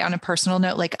the way, on a personal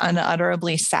note, like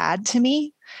unutterably sad to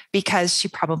me, because she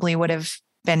probably would have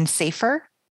been safer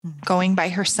going by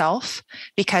herself,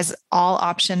 because all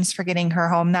options for getting her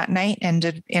home that night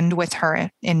ended with her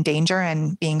in danger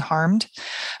and being harmed.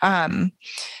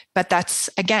 But that's,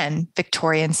 again,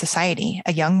 Victorian society.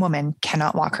 A young woman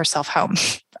cannot walk herself home.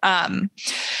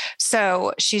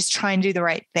 So she's trying to do the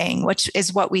right thing, which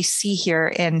is what we see here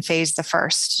in phase the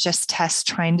first. Just Tess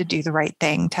trying to do the right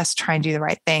thing. Tess trying to do the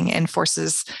right thing, and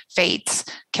forces fate,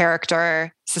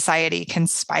 character, society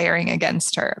conspiring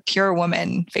against her. Pure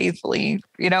woman, faithfully,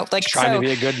 like trying to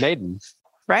be a good maiden.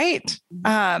 Right.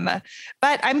 But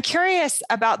I'm curious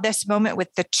about this moment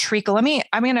with the treacle.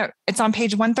 It's on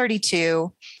page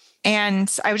 132.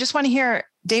 And I just want to hear,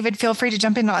 David, feel free to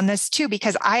jump in on this too,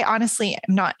 because I honestly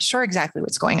am not sure exactly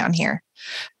what's going on here.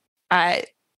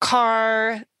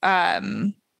 Car,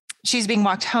 she's being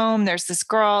walked home. There's this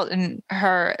girl, and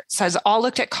her says, all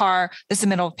looked at Car. This is the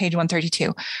middle of page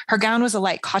 132. Her gown was a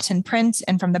light cotton print,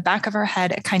 and from the back of her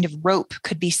head, a kind of rope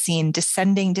could be seen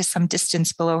descending to some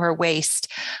distance below her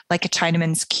waist, like a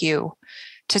Chinaman's queue.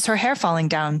 "'Tis her hair falling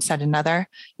down," said another.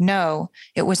 No,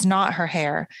 it was not her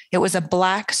hair. It was a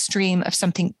black stream of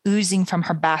something oozing from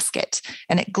her basket,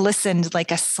 and it glistened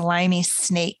like a slimy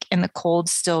snake in the cold,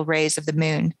 still rays of the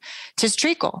moon. "'Tis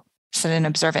treacle," said an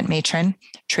observant matron.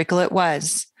 Treacle it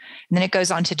was. And then it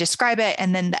goes on to describe it.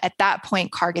 And then at that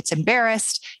point, Car gets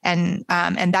embarrassed, and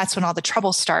that's when all the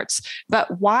trouble starts.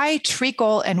 But why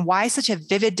treacle, and why such a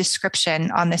vivid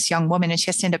description on this young woman? And she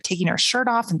has to end up taking her shirt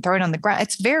off and throwing it on the ground.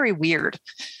 It's very weird.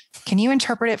 Can you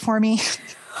interpret it for me?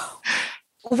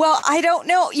 Well, I don't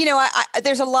know.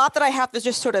 There's a lot that I have to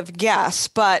just sort of guess,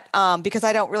 but because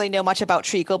I don't really know much about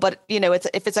treacle. But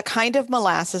if it's a kind of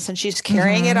molasses and she's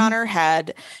carrying it on her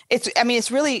head,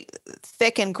 it's really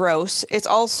thick and gross. It's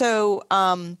also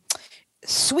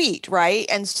sweet, right?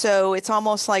 And so it's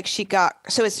almost like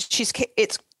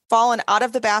it's fallen out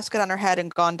of the basket on her head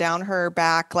and gone down her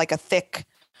back like a thick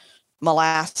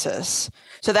molasses.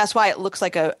 So that's why it looks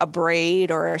like a braid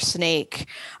or a snake.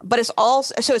 But it's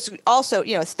also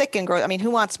it's thick and gross. I mean, who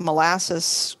wants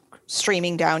molasses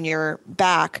streaming down your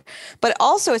back? But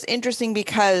also it's interesting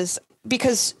because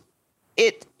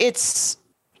it's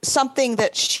something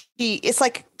that it's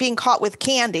like being caught with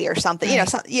candy or something.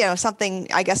 Right. Something,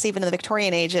 I guess even in the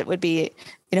Victorian age it would be,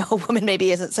 a woman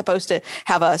maybe isn't supposed to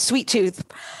have a sweet tooth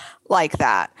like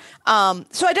that.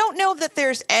 So I don't know that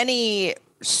there's any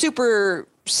super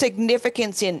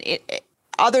significance in it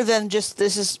other than just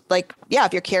this is like,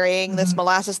 if you're carrying this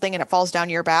molasses thing and it falls down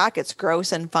your back, it's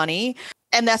gross and funny.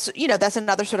 And that's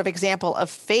another sort of example of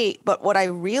fate. But what I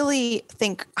really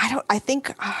think, I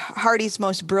think Hardy's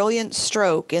most brilliant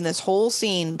stroke in this whole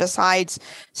scene, besides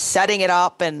setting it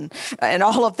up and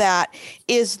all of that,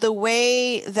 is the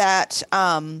way that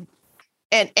and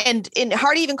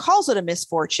Hardy even calls it a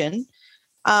misfortune,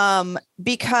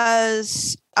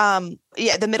 because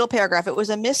the middle paragraph, it was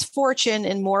a misfortune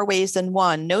in more ways than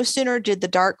one. No sooner did the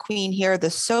Dark Queen hear the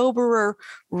soberer,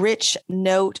 rich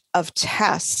note of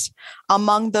Tess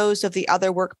among those of the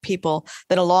other work people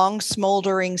than a long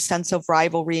smoldering sense of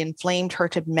rivalry inflamed her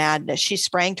to madness. She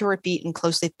sprang to her feet and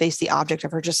closely faced the object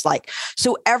of her dislike.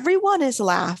 So everyone is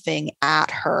laughing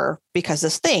at her because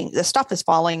this stuff is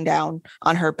falling down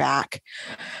on her back.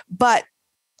 But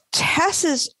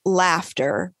Tess's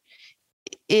laughter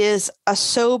is a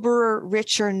soberer,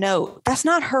 richer note. That's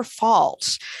not her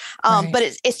fault. Right. But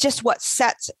it's just what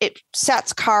sets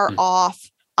Car off.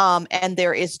 And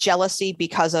there is jealousy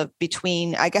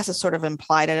between, I guess it's sort of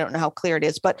implied. I don't know how clear it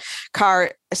is, but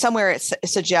Car, somewhere it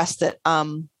suggests that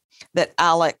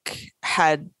Alec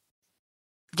had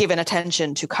given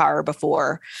attention to Car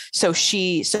before. So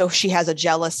she has a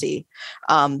jealousy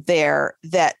there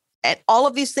that, and all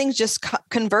of these things just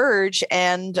converge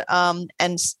and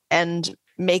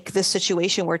make this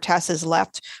situation where Tess is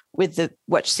left with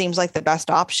what seems like the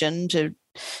best option to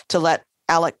let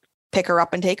Alec pick her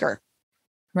up and take her.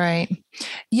 Right.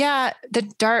 Yeah. The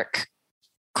Dark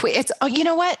Queen. It's, you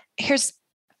know what? What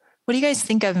do you guys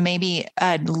think of maybe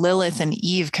a Lilith and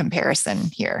Eve comparison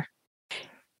here?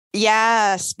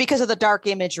 Yes, because of the dark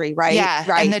imagery, right? Yeah,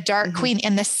 right. And the Dark Queen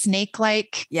and the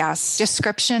snake-like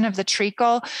description of the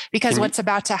treacle, because what's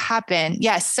about to happen.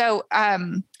 Yes. So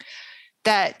imagine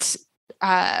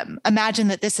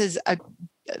that this is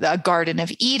a Garden of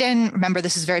Eden. Remember,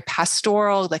 this is very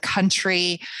pastoral, the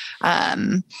country.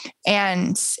 And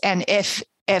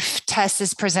if Tess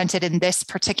is presented in this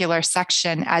particular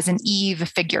section as an Eve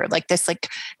figure, like this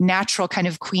natural kind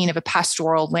of queen of a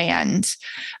pastoral land.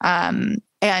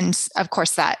 And of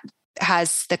course that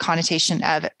has the connotation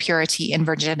of purity and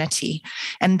virginity.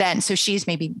 And then, so she's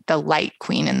maybe the light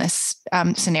queen in this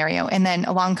scenario. And then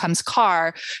along comes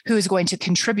Car, who is going to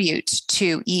contribute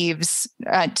to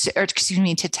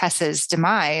to Tessa's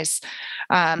demise.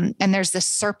 And there's this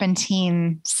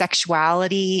serpentine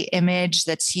sexuality image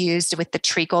that's used with the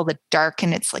treacle, the dark,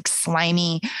 and it's like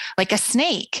slimy, like a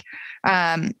snake.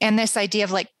 And this idea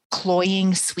of like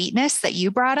cloying sweetness that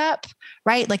you brought up,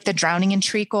 right? Like the drowning in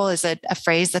treacle is a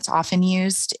phrase that's often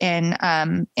used in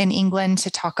England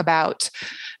to talk about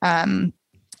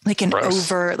like an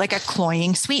Gross. like a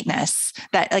cloying sweetness,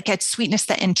 that like a sweetness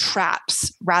that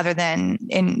entraps rather than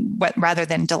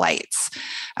delights.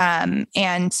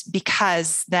 And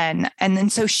because then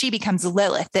so she becomes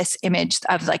Lilith, this image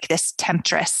of like this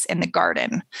temptress in the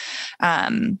garden.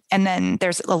 And then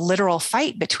there's a literal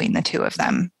fight between the two of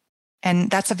them.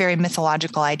 And that's a very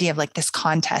mythological idea of like this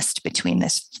contest between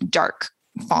this dark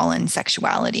fallen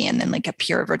sexuality and then like a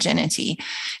pure virginity.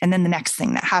 And then the next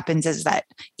thing that happens is that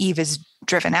Eve is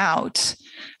driven out.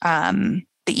 The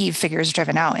Eve figure is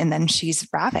driven out, and then she's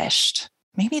ravished.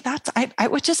 Maybe that's,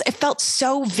 it felt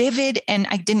so vivid and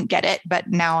I didn't get it, but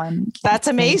now that's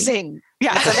amazing. Maybe.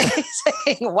 Yeah. That's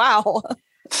amazing. Wow.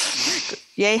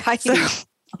 Yay.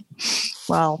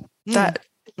 Well,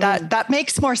 that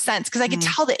makes more sense because I could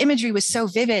tell the imagery was so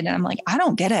vivid and I'm like, I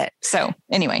don't get it. So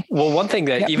anyway. Well, one thing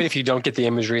that even if you don't get the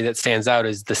imagery that stands out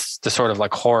is the sort of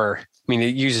like horror. I mean,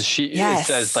 it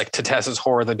says like to Tessa's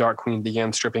horror, the Dark Queen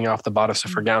began stripping off the bodice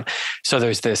of her gown. So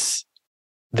there's this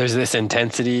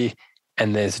intensity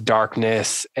and this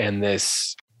darkness and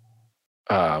this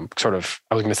sort of,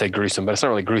 I was going to say gruesome, but it's not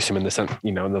really gruesome in the sense,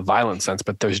 in the violent sense,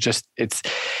 but there's just, it's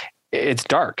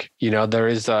dark,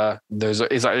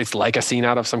 it's like a scene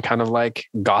out of some kind of like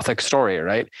Gothic story,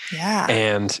 right? Yeah.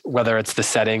 And whether it's the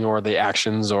setting or the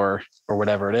actions or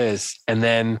whatever it is. And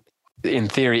then in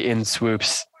theory, in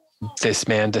swoops this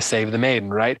man to save the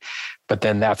maiden, right? But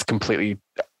then that's completely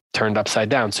turned upside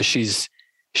down. So she's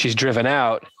driven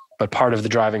out, but part of the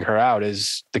driving her out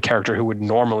is the character who would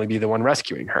normally be the one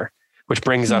rescuing her, which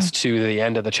brings us to the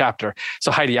end of the chapter.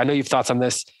 So Heidi, I know you've thoughts on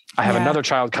this. I have another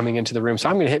child coming into the room, so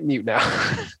I'm going to hit mute now.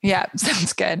 Yeah,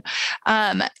 sounds good.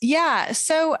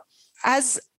 So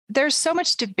as there's so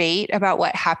much debate about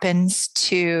what happens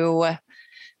to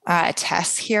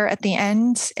Tess here at the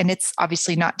end, and it's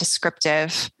obviously not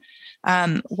descriptive.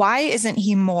 Why isn't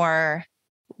he more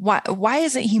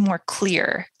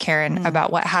clear, Karen,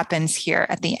 about what happens here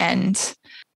at the end?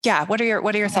 Yeah. What are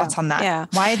your thoughts on that? Yeah.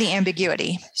 Why the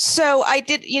ambiguity? So I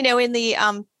did,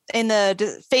 in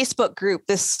the Facebook group,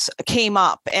 this came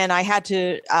up and I had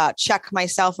to check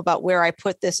myself about where I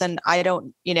put this. And I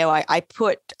don't, I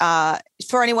put,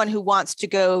 for anyone who wants to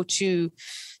go to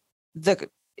the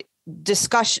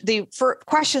discussion, for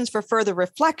questions for further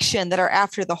reflection that are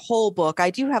after the whole book, I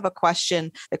do have a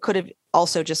question that could have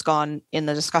also just gone in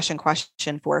the discussion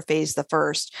question for phase the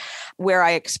first, where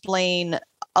I explain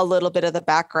a little bit of the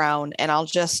background, and I'll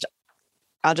just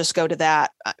go to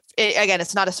that. Again,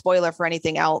 it's not a spoiler for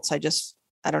anything else. I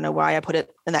don't know why I put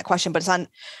it in that question, but it's on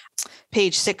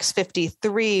page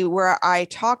 653, where I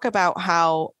talk about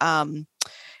how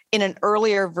in an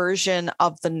earlier version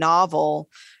of the novel,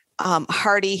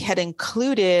 Hardy had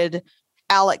included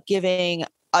Alec giving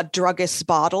a druggist's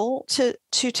bottle to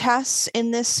Tess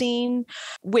in this scene,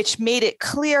 which made it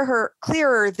clearer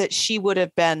that she would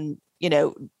have been,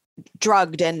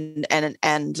 drugged and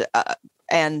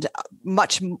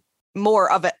much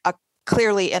more of a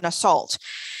clearly an assault.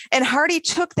 And Hardy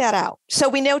took that out. So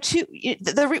we know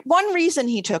one reason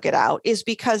he took it out is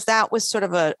because that was sort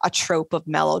of a trope of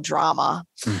melodrama,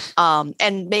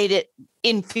 and made it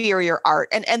inferior art.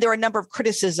 And there were a number of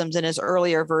criticisms in his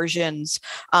earlier versions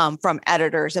from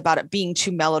editors about it being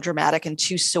too melodramatic and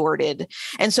too sordid.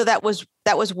 And so that was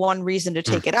one reason to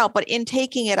take it out. But in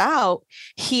taking it out,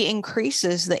 he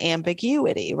increases the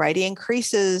ambiguity, right? He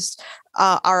increases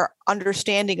our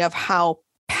understanding of how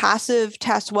passive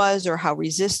Tess was or how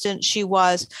resistant she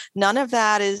was. None of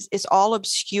that is all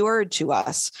obscured to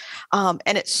us. And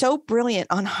it's so brilliant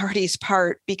on Hardy's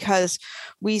part because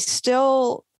we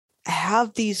still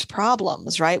have these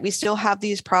problems, right? We still have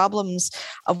these problems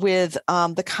with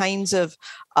the kinds of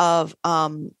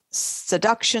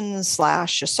seduction /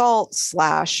 assault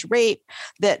 / rape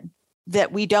that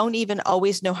we don't even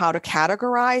always know how to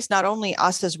categorize, not only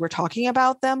us as we're talking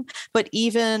about them, but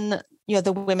even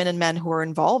the women and men who are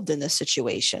involved in the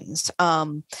situations.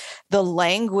 The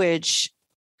language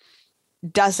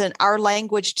our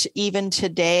language even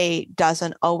today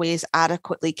doesn't always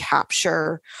adequately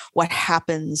capture what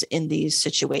happens in these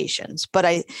situations.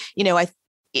 But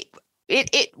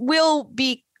it will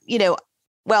be,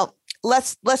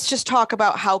 let's just talk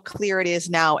about how clear it is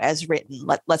now as written.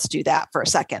 Let's do that for a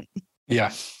second.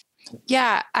 Yeah.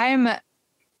 Yeah.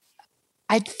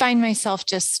 I'd find myself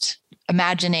just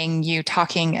imagining you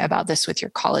talking about this with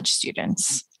your college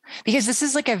students, because this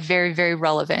is like a very, very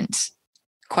relevant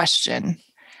question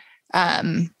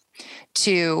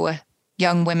to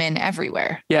young women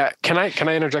everywhere. Yeah. Can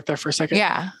I interject there for a second?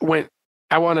 Yeah. When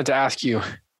I wanted to ask you,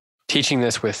 teaching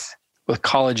this with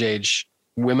college age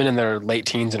women in their late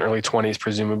teens and early 20s,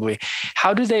 presumably,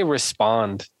 how do they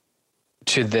respond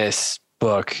to this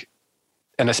book?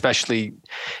 And especially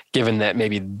given that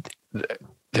maybe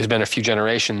there's been a few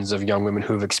generations of young women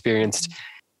who've experienced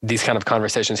these kind of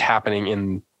conversations happening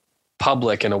in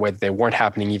public in a way that they weren't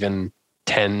happening even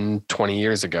 10, 20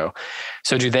 years ago.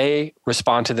 So do they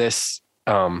respond to this?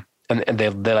 And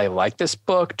they like this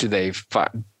book? Does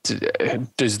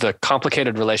the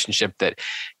complicated relationship that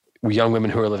young women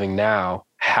who are living now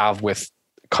have with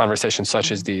conversations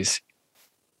such as these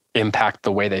impact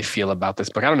the way they feel about this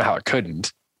book? I don't know how it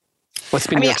couldn't. What's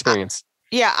been your experience?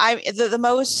 The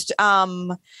most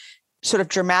sort of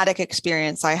dramatic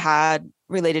experience I had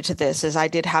related to this is I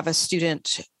did have a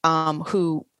student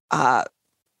who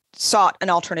sought an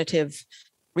alternative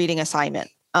reading assignment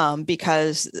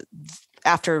because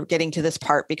after getting to this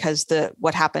part, because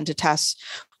what happened to Tess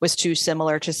was too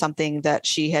similar to something that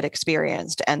she had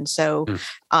experienced. And so,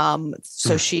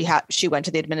 she went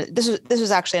to the administration. This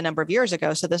was actually a number of years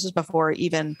ago. So this was before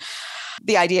even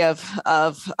the idea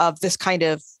of this kind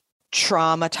of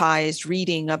traumatized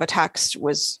reading of a text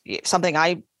was something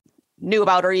I knew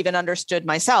about or even understood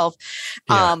myself.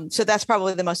 Yeah. So that's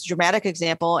probably the most dramatic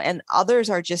example. And others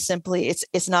are just simply,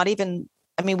 it's not even,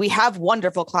 I mean, we have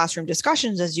wonderful classroom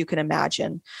discussions, as you can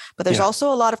imagine, but there's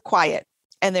also a lot of quiet.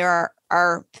 And there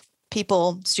are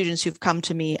students who've come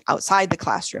to me outside the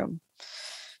classroom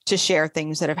to share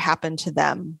things that have happened to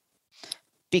them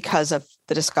because of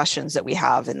the discussions that we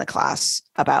have in the class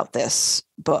about this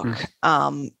book,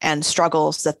 and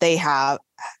struggles that they have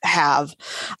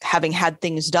having had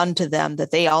things done to them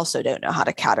that they also don't know how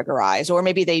to categorize, or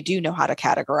maybe they do know how to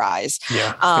categorize.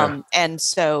 And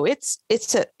so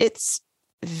it's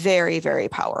very, very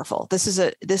powerful. This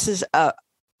is a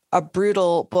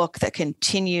brutal book that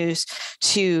continues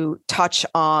to touch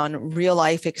on real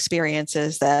life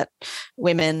experiences that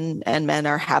women and men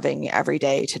are having every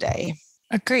day today.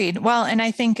 Agreed. Well, and I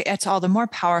think it's all the more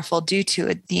powerful due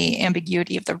to the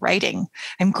ambiguity of the writing.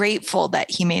 I'm grateful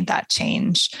that he made that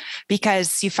change,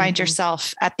 because you find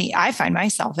yourself I find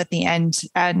myself at the end,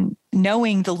 and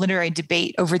knowing the literary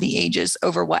debate over the ages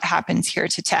over what happens here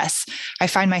to Tess, I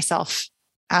find myself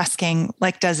asking,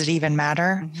 like, does it even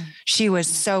matter? She was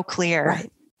so clear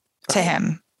to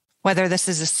him. Whether this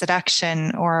is a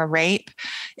seduction or a rape,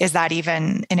 is that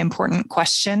even an important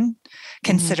question,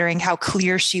 considering how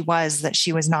clear she was that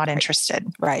she was not interested?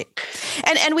 Right.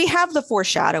 And we have the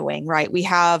foreshadowing, right? We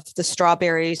have the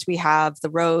strawberries, we have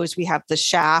the rose, we have the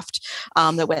shaft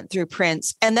that went through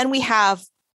Prince. And then we have,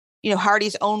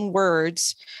 Hardy's own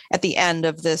words at the end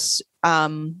of this,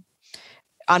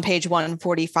 on page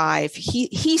 145,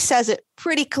 he says it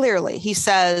pretty clearly. He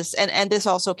says, and this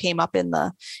also came up in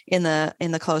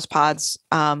the Closed Pods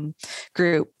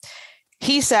group.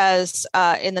 He says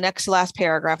in the next to last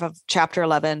paragraph of chapter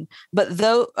 11,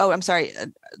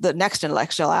 the next and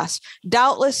next to last,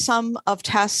 doubtless some of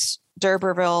Tess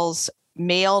d'Urberville's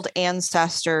mailed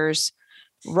ancestors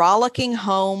rollicking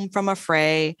home from a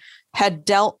fray had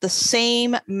dealt the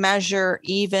same measure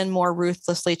even more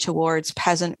ruthlessly towards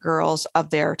peasant girls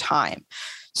of their time.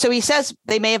 So he says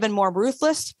they may have been more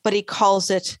ruthless, but he calls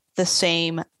it the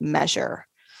same measure.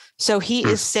 So he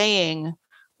is saying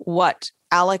what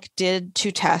Alec did to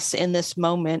Tess in this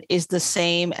moment is the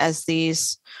same as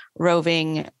these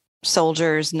roving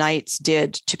soldiers, knights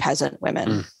did to peasant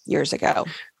women years ago.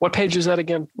 What page is that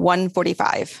again?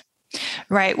 145.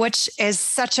 Right, which is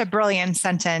such a brilliant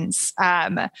sentence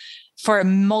for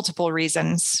multiple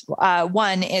reasons.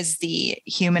 One is the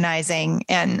humanizing,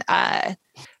 and I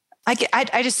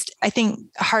think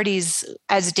Hardy's,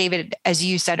 as David, as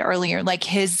you said earlier, like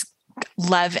his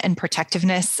love and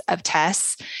protectiveness of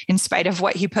Tess, in spite of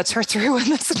what he puts her through in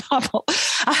this novel,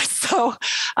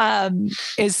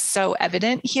 is so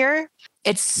evident here.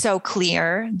 It's so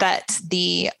clear that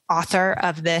the author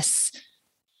of this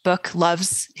book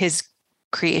loves his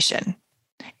creation,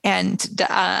 and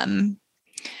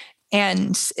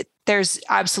there's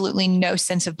absolutely no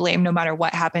sense of blame, no matter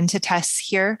what happened to Tess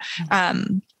here.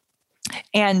 And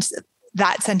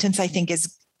that sentence, I think,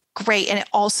 is great. And it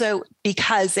also,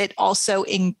 because it also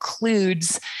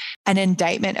includes an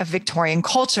indictment of Victorian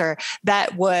culture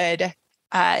that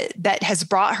has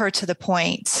brought her to the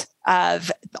point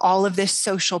of all of this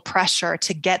social pressure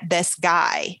to get this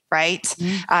guy, right?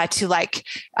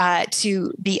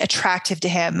 To be attractive to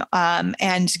him,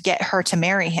 and get her to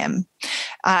marry him.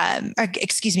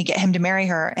 Get him to marry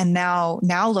her. And now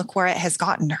look where it has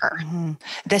gotten her. Mm-hmm.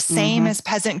 The same as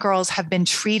peasant girls have been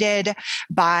treated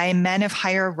by men of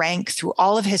higher rank through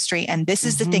all of history. And this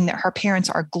is the thing that her parents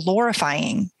are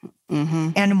glorifying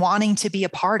and wanting to be a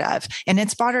part of. And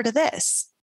it's brought her to this.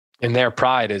 And their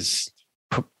pride is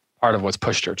part of what's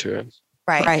pushed her to it.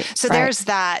 Right. So there's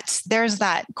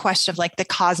that question of like the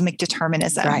cosmic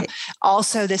determinism,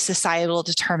 also the societal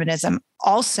determinism,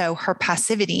 also her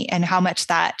passivity and how much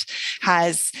that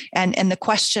has, and the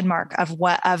question mark of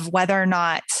whether or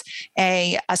not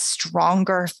a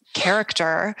stronger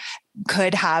character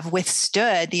could have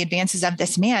withstood the advances of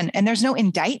this man. And there's no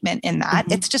indictment in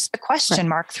that. It's just a question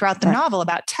mark throughout the novel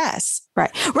about Tess. Right.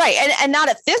 And not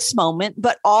at this moment,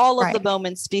 but all of the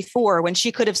moments before when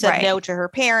she could have said no to her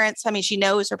parents. I mean, she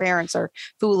knows her parents are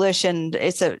foolish and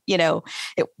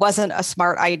it wasn't a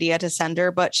smart idea to send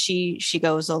her, but she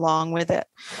goes along with it.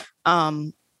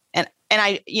 And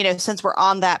I, since we're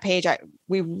on that page,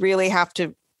 we really have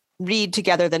to read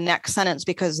together the next sentence,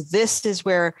 because this is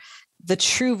where the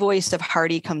true voice of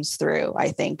Hardy comes through.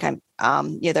 I think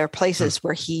there are places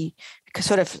where he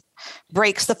sort of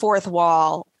breaks the fourth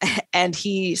wall and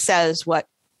he says what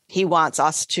he wants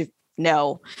us to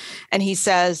know. And he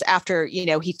says, after,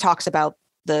 he talks about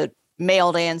the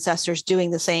male ancestors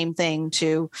doing the same thing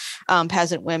to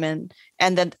peasant women.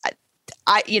 And then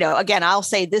again, I'll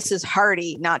say this is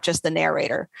Hardy, not just the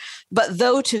narrator. But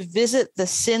though to visit the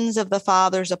sins of the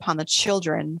fathers upon the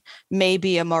children may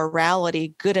be a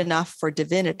morality good enough for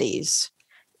divinities,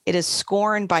 it is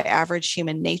scorned by average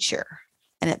human nature,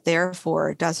 and it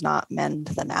therefore does not mend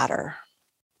the matter.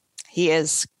 He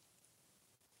is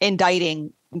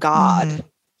indicting God,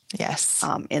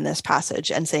 in this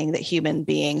passage, and saying that human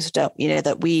beings don't,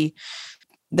 that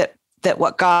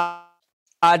what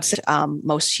God's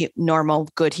most normal,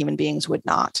 good human beings would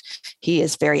not. He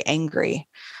is very angry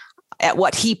at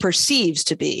what he perceives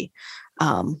to be,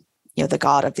 the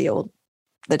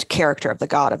character of the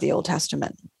God of the Old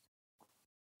Testament.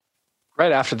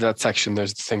 Right after that section,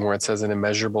 there's the thing where it says an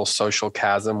immeasurable social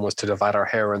chasm was to divide our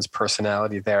heroine's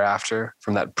personality thereafter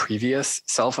from that previous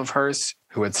self of hers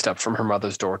who had stepped from her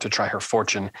mother's door to try her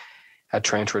fortune at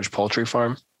Trantridge Poultry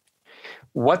Farm.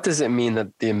 What does it mean that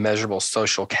the immeasurable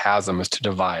social chasm is to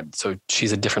divide? So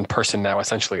she's a different person now,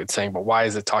 essentially, it's saying, but why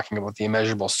is it talking about the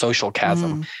immeasurable social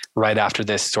chasm right after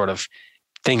this sort of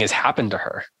thing has happened to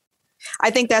her?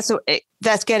 I think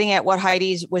that's getting at what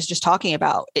Heidi was just talking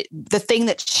about. The thing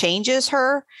that changes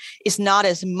her is not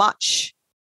as much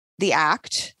the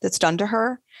act that's done to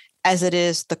her as it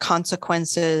is the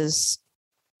consequences,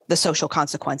 the social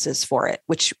consequences for it,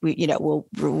 which we'll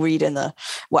read in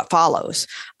what follows.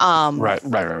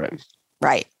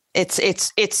 Right.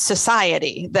 It's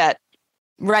society that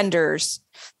renders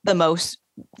the most.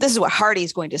 This is what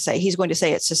Hardy's going to say. He's going to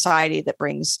say it's society that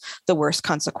brings the worst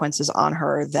consequences on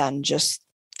her than just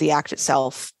the act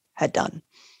itself had done.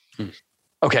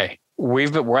 Okay.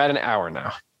 We're at an hour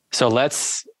now. So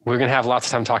we're going to have lots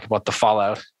of time talking about the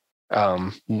fallout.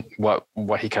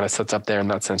 What he kind of sets up there in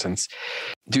that sentence.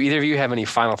 Do either of you have any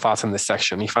final thoughts on this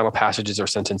section? Any final passages or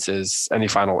sentences, any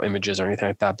final images or anything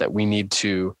like that we need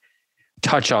to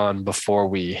touch on before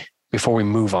we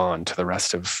move on to the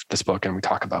rest of this book and we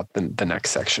talk about the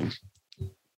next section?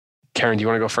 Karen, do you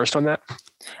want to go first on that?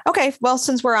 Okay. Well,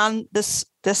 since we're on this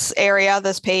area,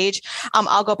 this page,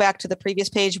 I'll go back to the previous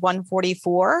page,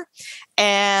 144.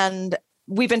 And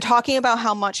we've been talking about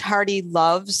how much Hardy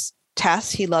loves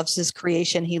Tess. He loves his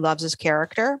creation. He loves his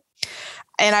character.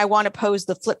 And I want to pose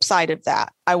the flip side of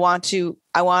that. I want to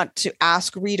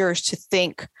ask readers to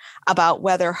think about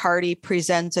whether Hardy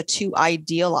presents a too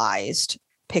idealized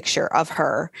picture of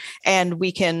her. And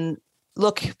we can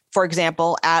look, for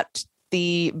example, at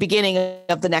the beginning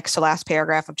of the next to last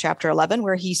paragraph of chapter 11,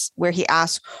 where he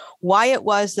asks why it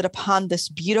was that upon this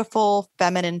beautiful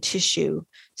feminine tissue,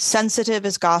 sensitive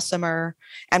as gossamer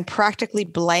and practically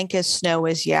blank as snow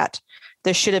as yet,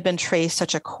 there should have been traced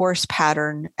such a coarse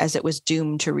pattern as it was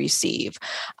doomed to receive.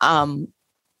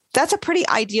 That's a pretty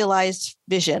idealized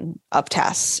vision of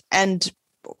Tess. And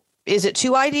is it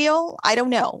too ideal? I don't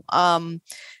know.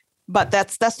 But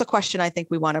that's the question I think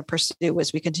we want to pursue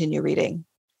as we continue reading.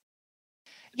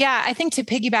 Yeah, I think to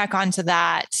piggyback onto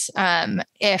that,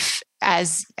 if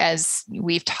as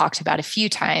we've talked about a few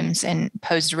times and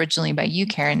posed originally by you,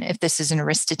 Karen, if this is an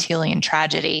Aristotelian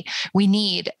tragedy, we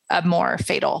need a more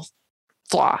fatal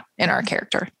flaw in our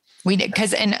character. We need,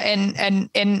 because in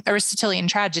Aristotelian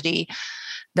tragedy,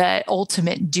 the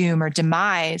ultimate doom or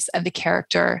demise of the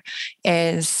character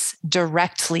is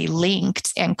directly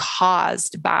linked and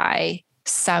caused by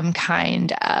some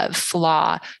kind of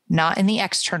flaw, not in the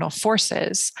external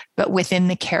forces, but within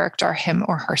the character, him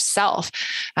or herself.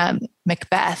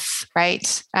 Macbeth,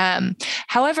 right?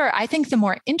 However, I think the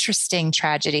more interesting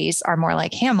tragedies are more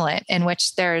like Hamlet, in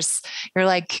which you're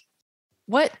like,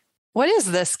 what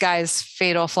is this guy's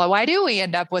fatal flaw? Why do we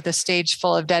end up with a stage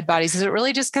full of dead bodies? Is it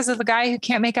really just because of the guy who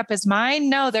can't make up his mind?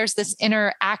 No, there's this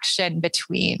interaction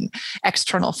between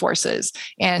external forces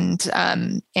and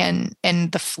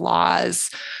the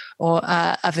flaws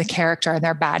of the character and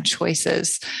their bad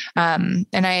choices. And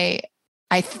I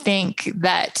think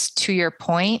that, to your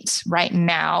point, right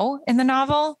now in the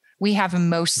novel, we have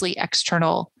mostly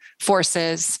external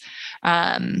forces,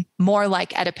 more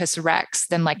like Oedipus Rex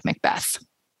than like Macbeth,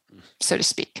 so to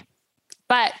speak.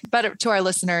 But to our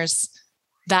listeners,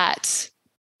 that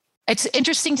it's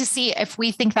interesting to see if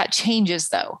we think that changes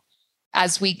though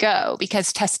as we go,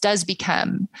 because Tess does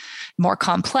become more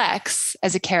complex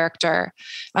as a character.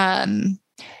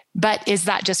 But is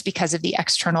that just because of the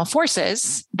external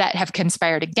forces that have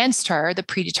conspired against her, the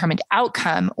predetermined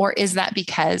outcome, or is that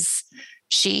because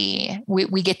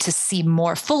we get to see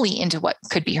more fully into what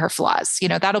could be her flaws?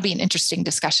 That'll be an interesting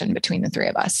discussion between the three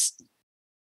of us.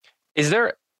 Is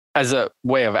there, as a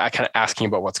way of kind of asking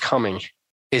about what's coming,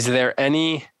 is there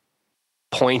any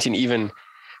point in even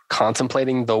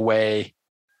contemplating the way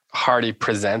Hardy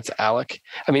presents Alec?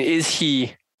 I mean, is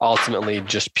he ultimately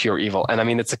just pure evil? And I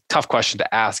mean, it's a tough question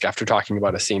to ask after talking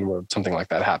about a scene where something like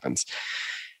that happens.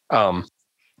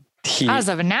 As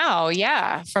of now,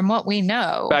 yeah, from what we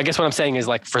know. But I guess what I'm saying is,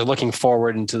 like, for looking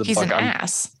forward into the book, he's an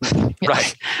ass.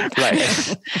 Right.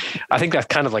 I think that's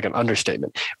kind of like an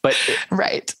understatement. But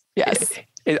right. Yes.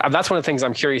 That's one of the things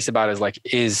I'm curious about is like,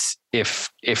 does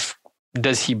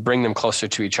he bring them closer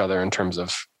to each other in terms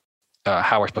of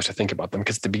how we're supposed to think about them?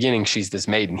 Because at the beginning, she's this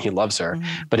maiden, he loves her,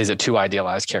 but is it too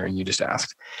idealized, Karen? You just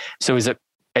asked. So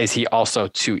is he also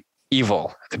too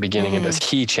evil at the beginning? And does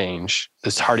he change?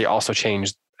 Does Hardy also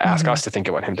change, ask us to think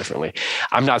about him differently?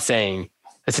 I'm not saying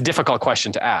it's a difficult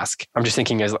question to ask. I'm just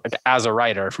thinking as a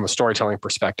writer, from a storytelling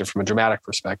perspective, from a dramatic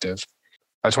perspective,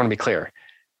 I just want to be clear.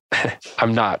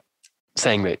 I'm not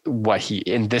saying that what he,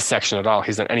 in this section at all,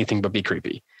 he's done anything but be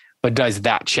creepy. But does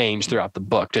that change throughout the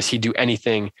book? Does he do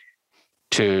anything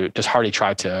does Hardy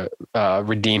try to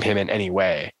redeem him in any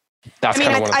way? That's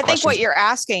I think what you're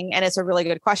asking, and it's a really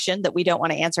good question that we don't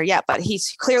want to answer yet, but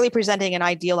he's clearly presenting an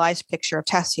idealized picture of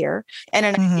Tess here, and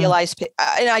an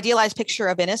idealized picture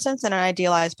of innocence, and an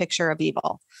idealized picture of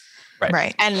evil.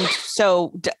 Right. And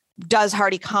so does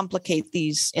Hardy complicate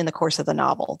these in the course of the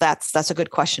novel? That's a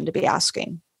good question to be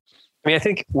asking. I mean, I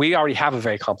think we already have a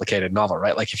very complicated novel,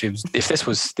 right? Like if this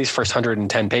was these first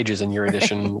 110 pages in your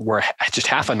edition were just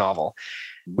half a novel,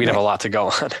 we'd have a lot to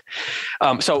go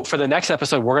on. So for the next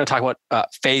episode, we're going to talk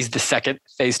about phase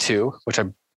 2, which I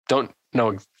don't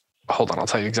know. Hold on, I'll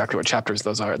tell you exactly what chapters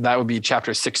those are. That would be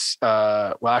chapter 6.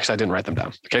 Well, actually, I didn't write them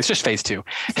down. Okay, it's just phase 2.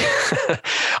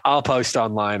 I'll post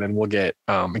online and we'll get it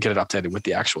updated with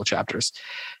the actual chapters.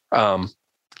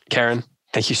 Karen,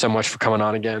 thank you so much for coming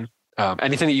on again.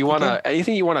 Anything you want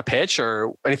to pitch,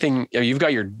 or anything? You've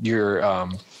got your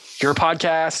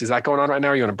podcast. Is that going on right now?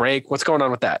 Are you on a break? What's going on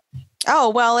with that?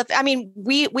 Oh, well,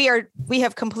 we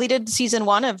have completed season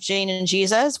 1 of Jane and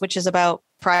Jesus, which is about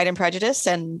Pride and Prejudice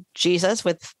and Jesus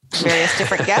with various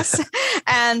different guests.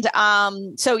 And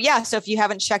so if you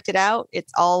haven't checked it out,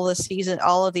 it's all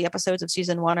of the episodes of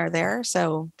season 1 are there.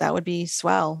 So that would be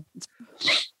swell.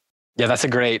 Yeah, that's a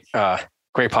great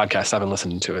podcast. I've been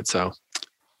listening to it. So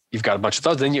you've got a bunch of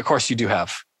those. Then, of course, you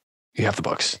have the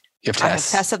books. You have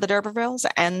Tess. Tess of the D'Urbervilles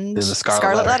and the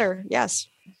Scarlet Letter. Yes.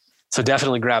 So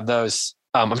definitely grab those.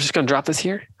 I'm just going to drop this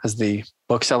here as the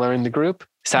bookseller in the group.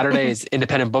 Saturday is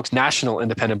National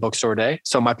Independent Bookstore Day.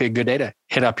 So it might be a good day to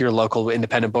hit up your local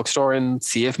independent bookstore and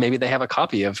see if maybe they have a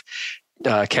copy of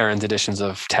Karen's editions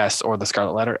of Tess or the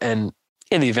Scarlet Letter. And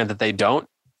in the event that they don't,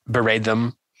 berate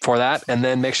them for that, and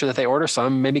then make sure that they order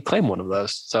some, maybe claim one of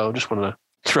those. So just want to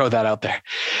throw that out there.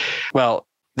 Well,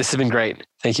 this has been great.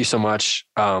 Thank you so much.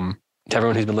 To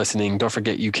everyone who's been listening, don't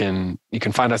forget you can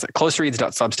find us at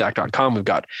closereads.substack.com. We've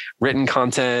got written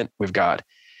content. We've got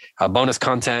bonus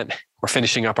content. We're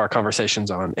finishing up our conversations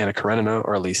on Anna Karenina,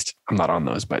 or at least I'm not on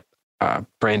those, but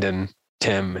Brandon,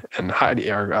 Tim, and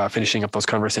Heidi are finishing up those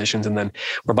conversations. And then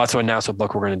we're about to announce what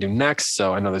book we're going to do next.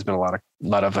 So I know there's been a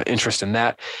lot of interest in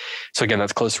that. So again,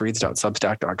 that's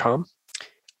closereads.substack.com.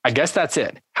 I guess that's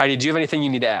it. Heidi, do you have anything you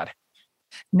need to add?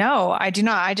 No, I do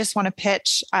not. I just want to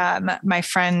pitch my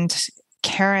friend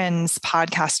Karen's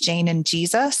podcast, Jane and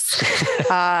Jesus,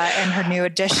 and her new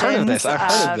editions I've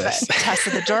heard of this. Tess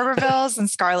of the D'Urbervilles and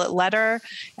Scarlet Letter.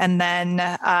 And then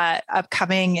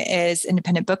upcoming is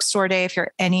Independent Bookstore Day. If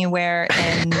you're anywhere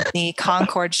in the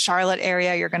Concord, Charlotte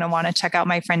area, you're going to want to check out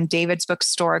my friend David's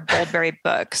bookstore, Goldberry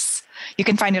Books. You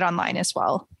can find it online as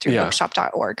well through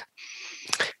bookshop.org.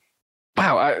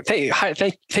 Wow.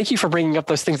 Thank you for bringing up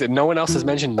those things that no one else has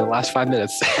mentioned in the last 5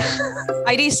 minutes.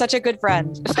 Heidi's such a good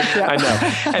friend. I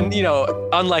know. And,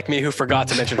 unlike me, who forgot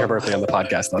to mention her birthday on the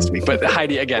podcast last week. But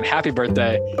Heidi, again, happy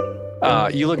birthday.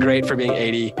 You look great for being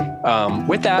 80.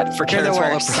 With that, for Karen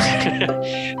Swallow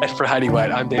and for Heidi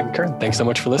White, I'm David Kern. Thanks so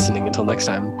much for listening. Until next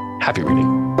time, happy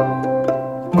reading.